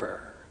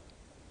forever.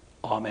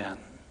 Amen.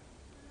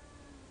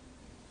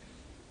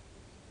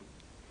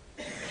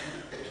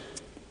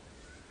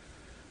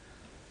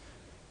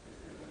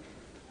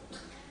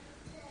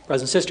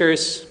 Brothers and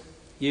sisters,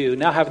 you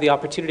now have the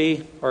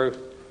opportunity, or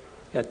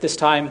at this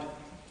time,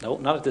 no,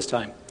 not at this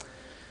time,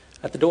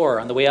 at the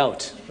door on the way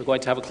out, we're going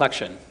to have a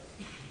collection.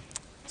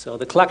 So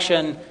the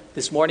collection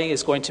this morning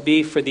is going to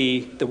be for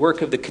the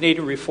work of the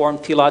Canadian Reformed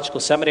Theological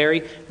Seminary,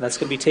 and that's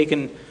going to be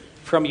taken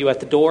from you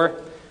at the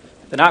door.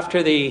 Then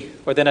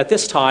at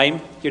this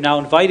time, you're now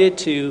invited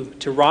to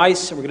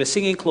rise, and we're going to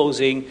sing in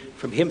closing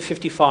from hymn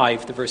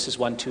 55, the verses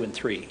 1, 2, and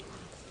 3.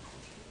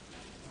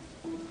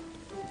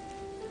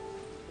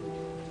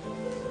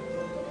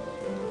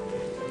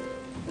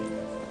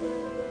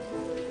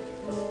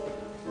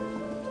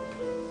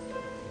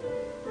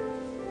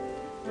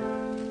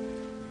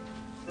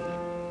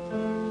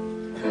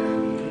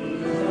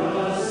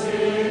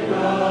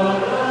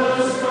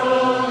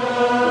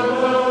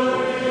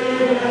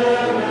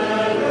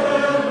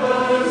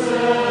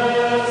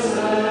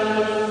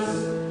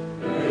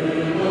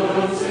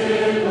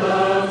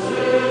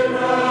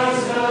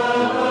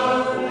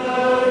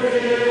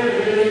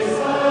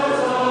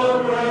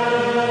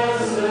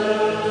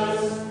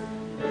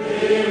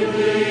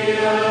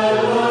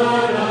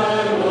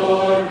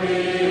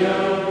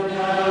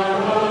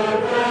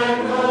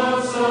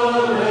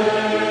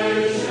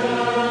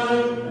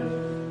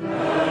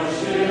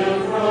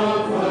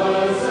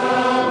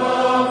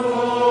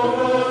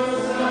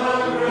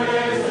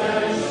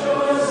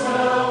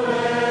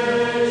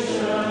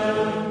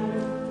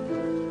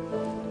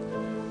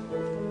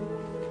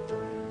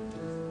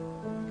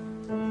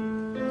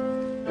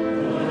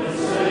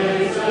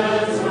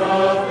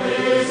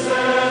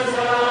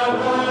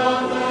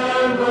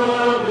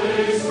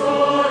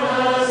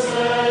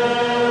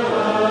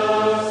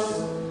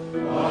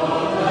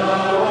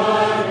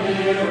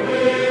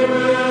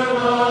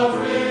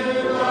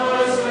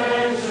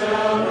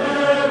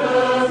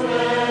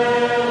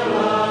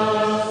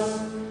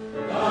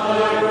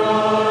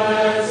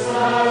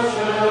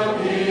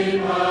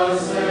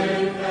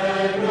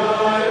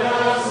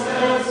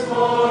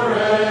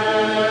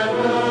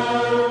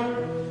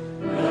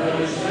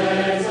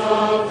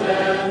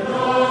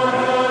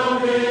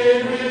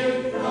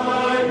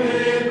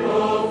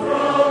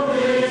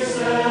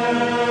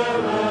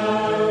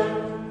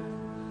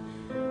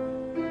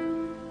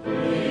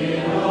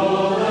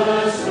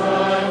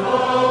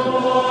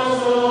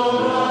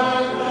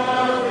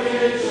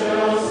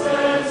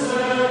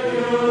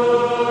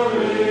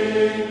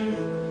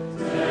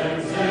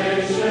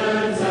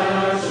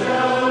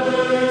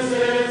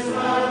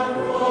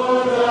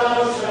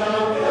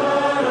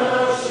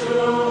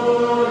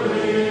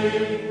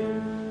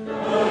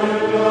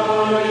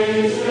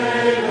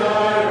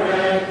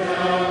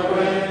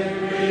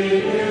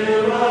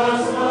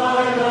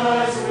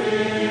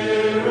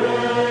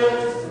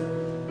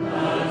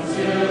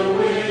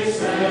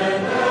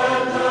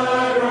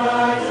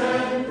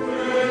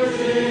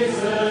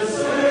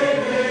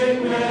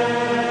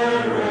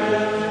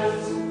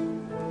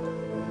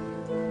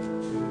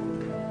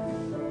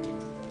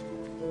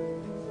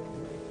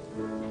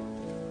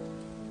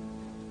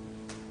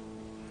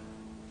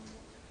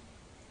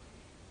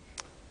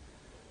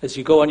 As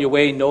you go on your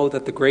way, know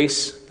that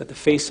the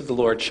face of the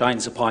Lord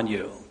shines upon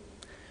you.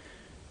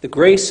 The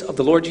grace of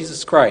the Lord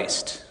Jesus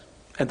Christ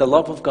and the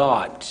love of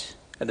God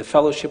and the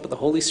fellowship of the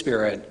Holy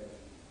Spirit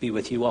be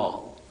with you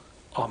all.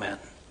 Amen.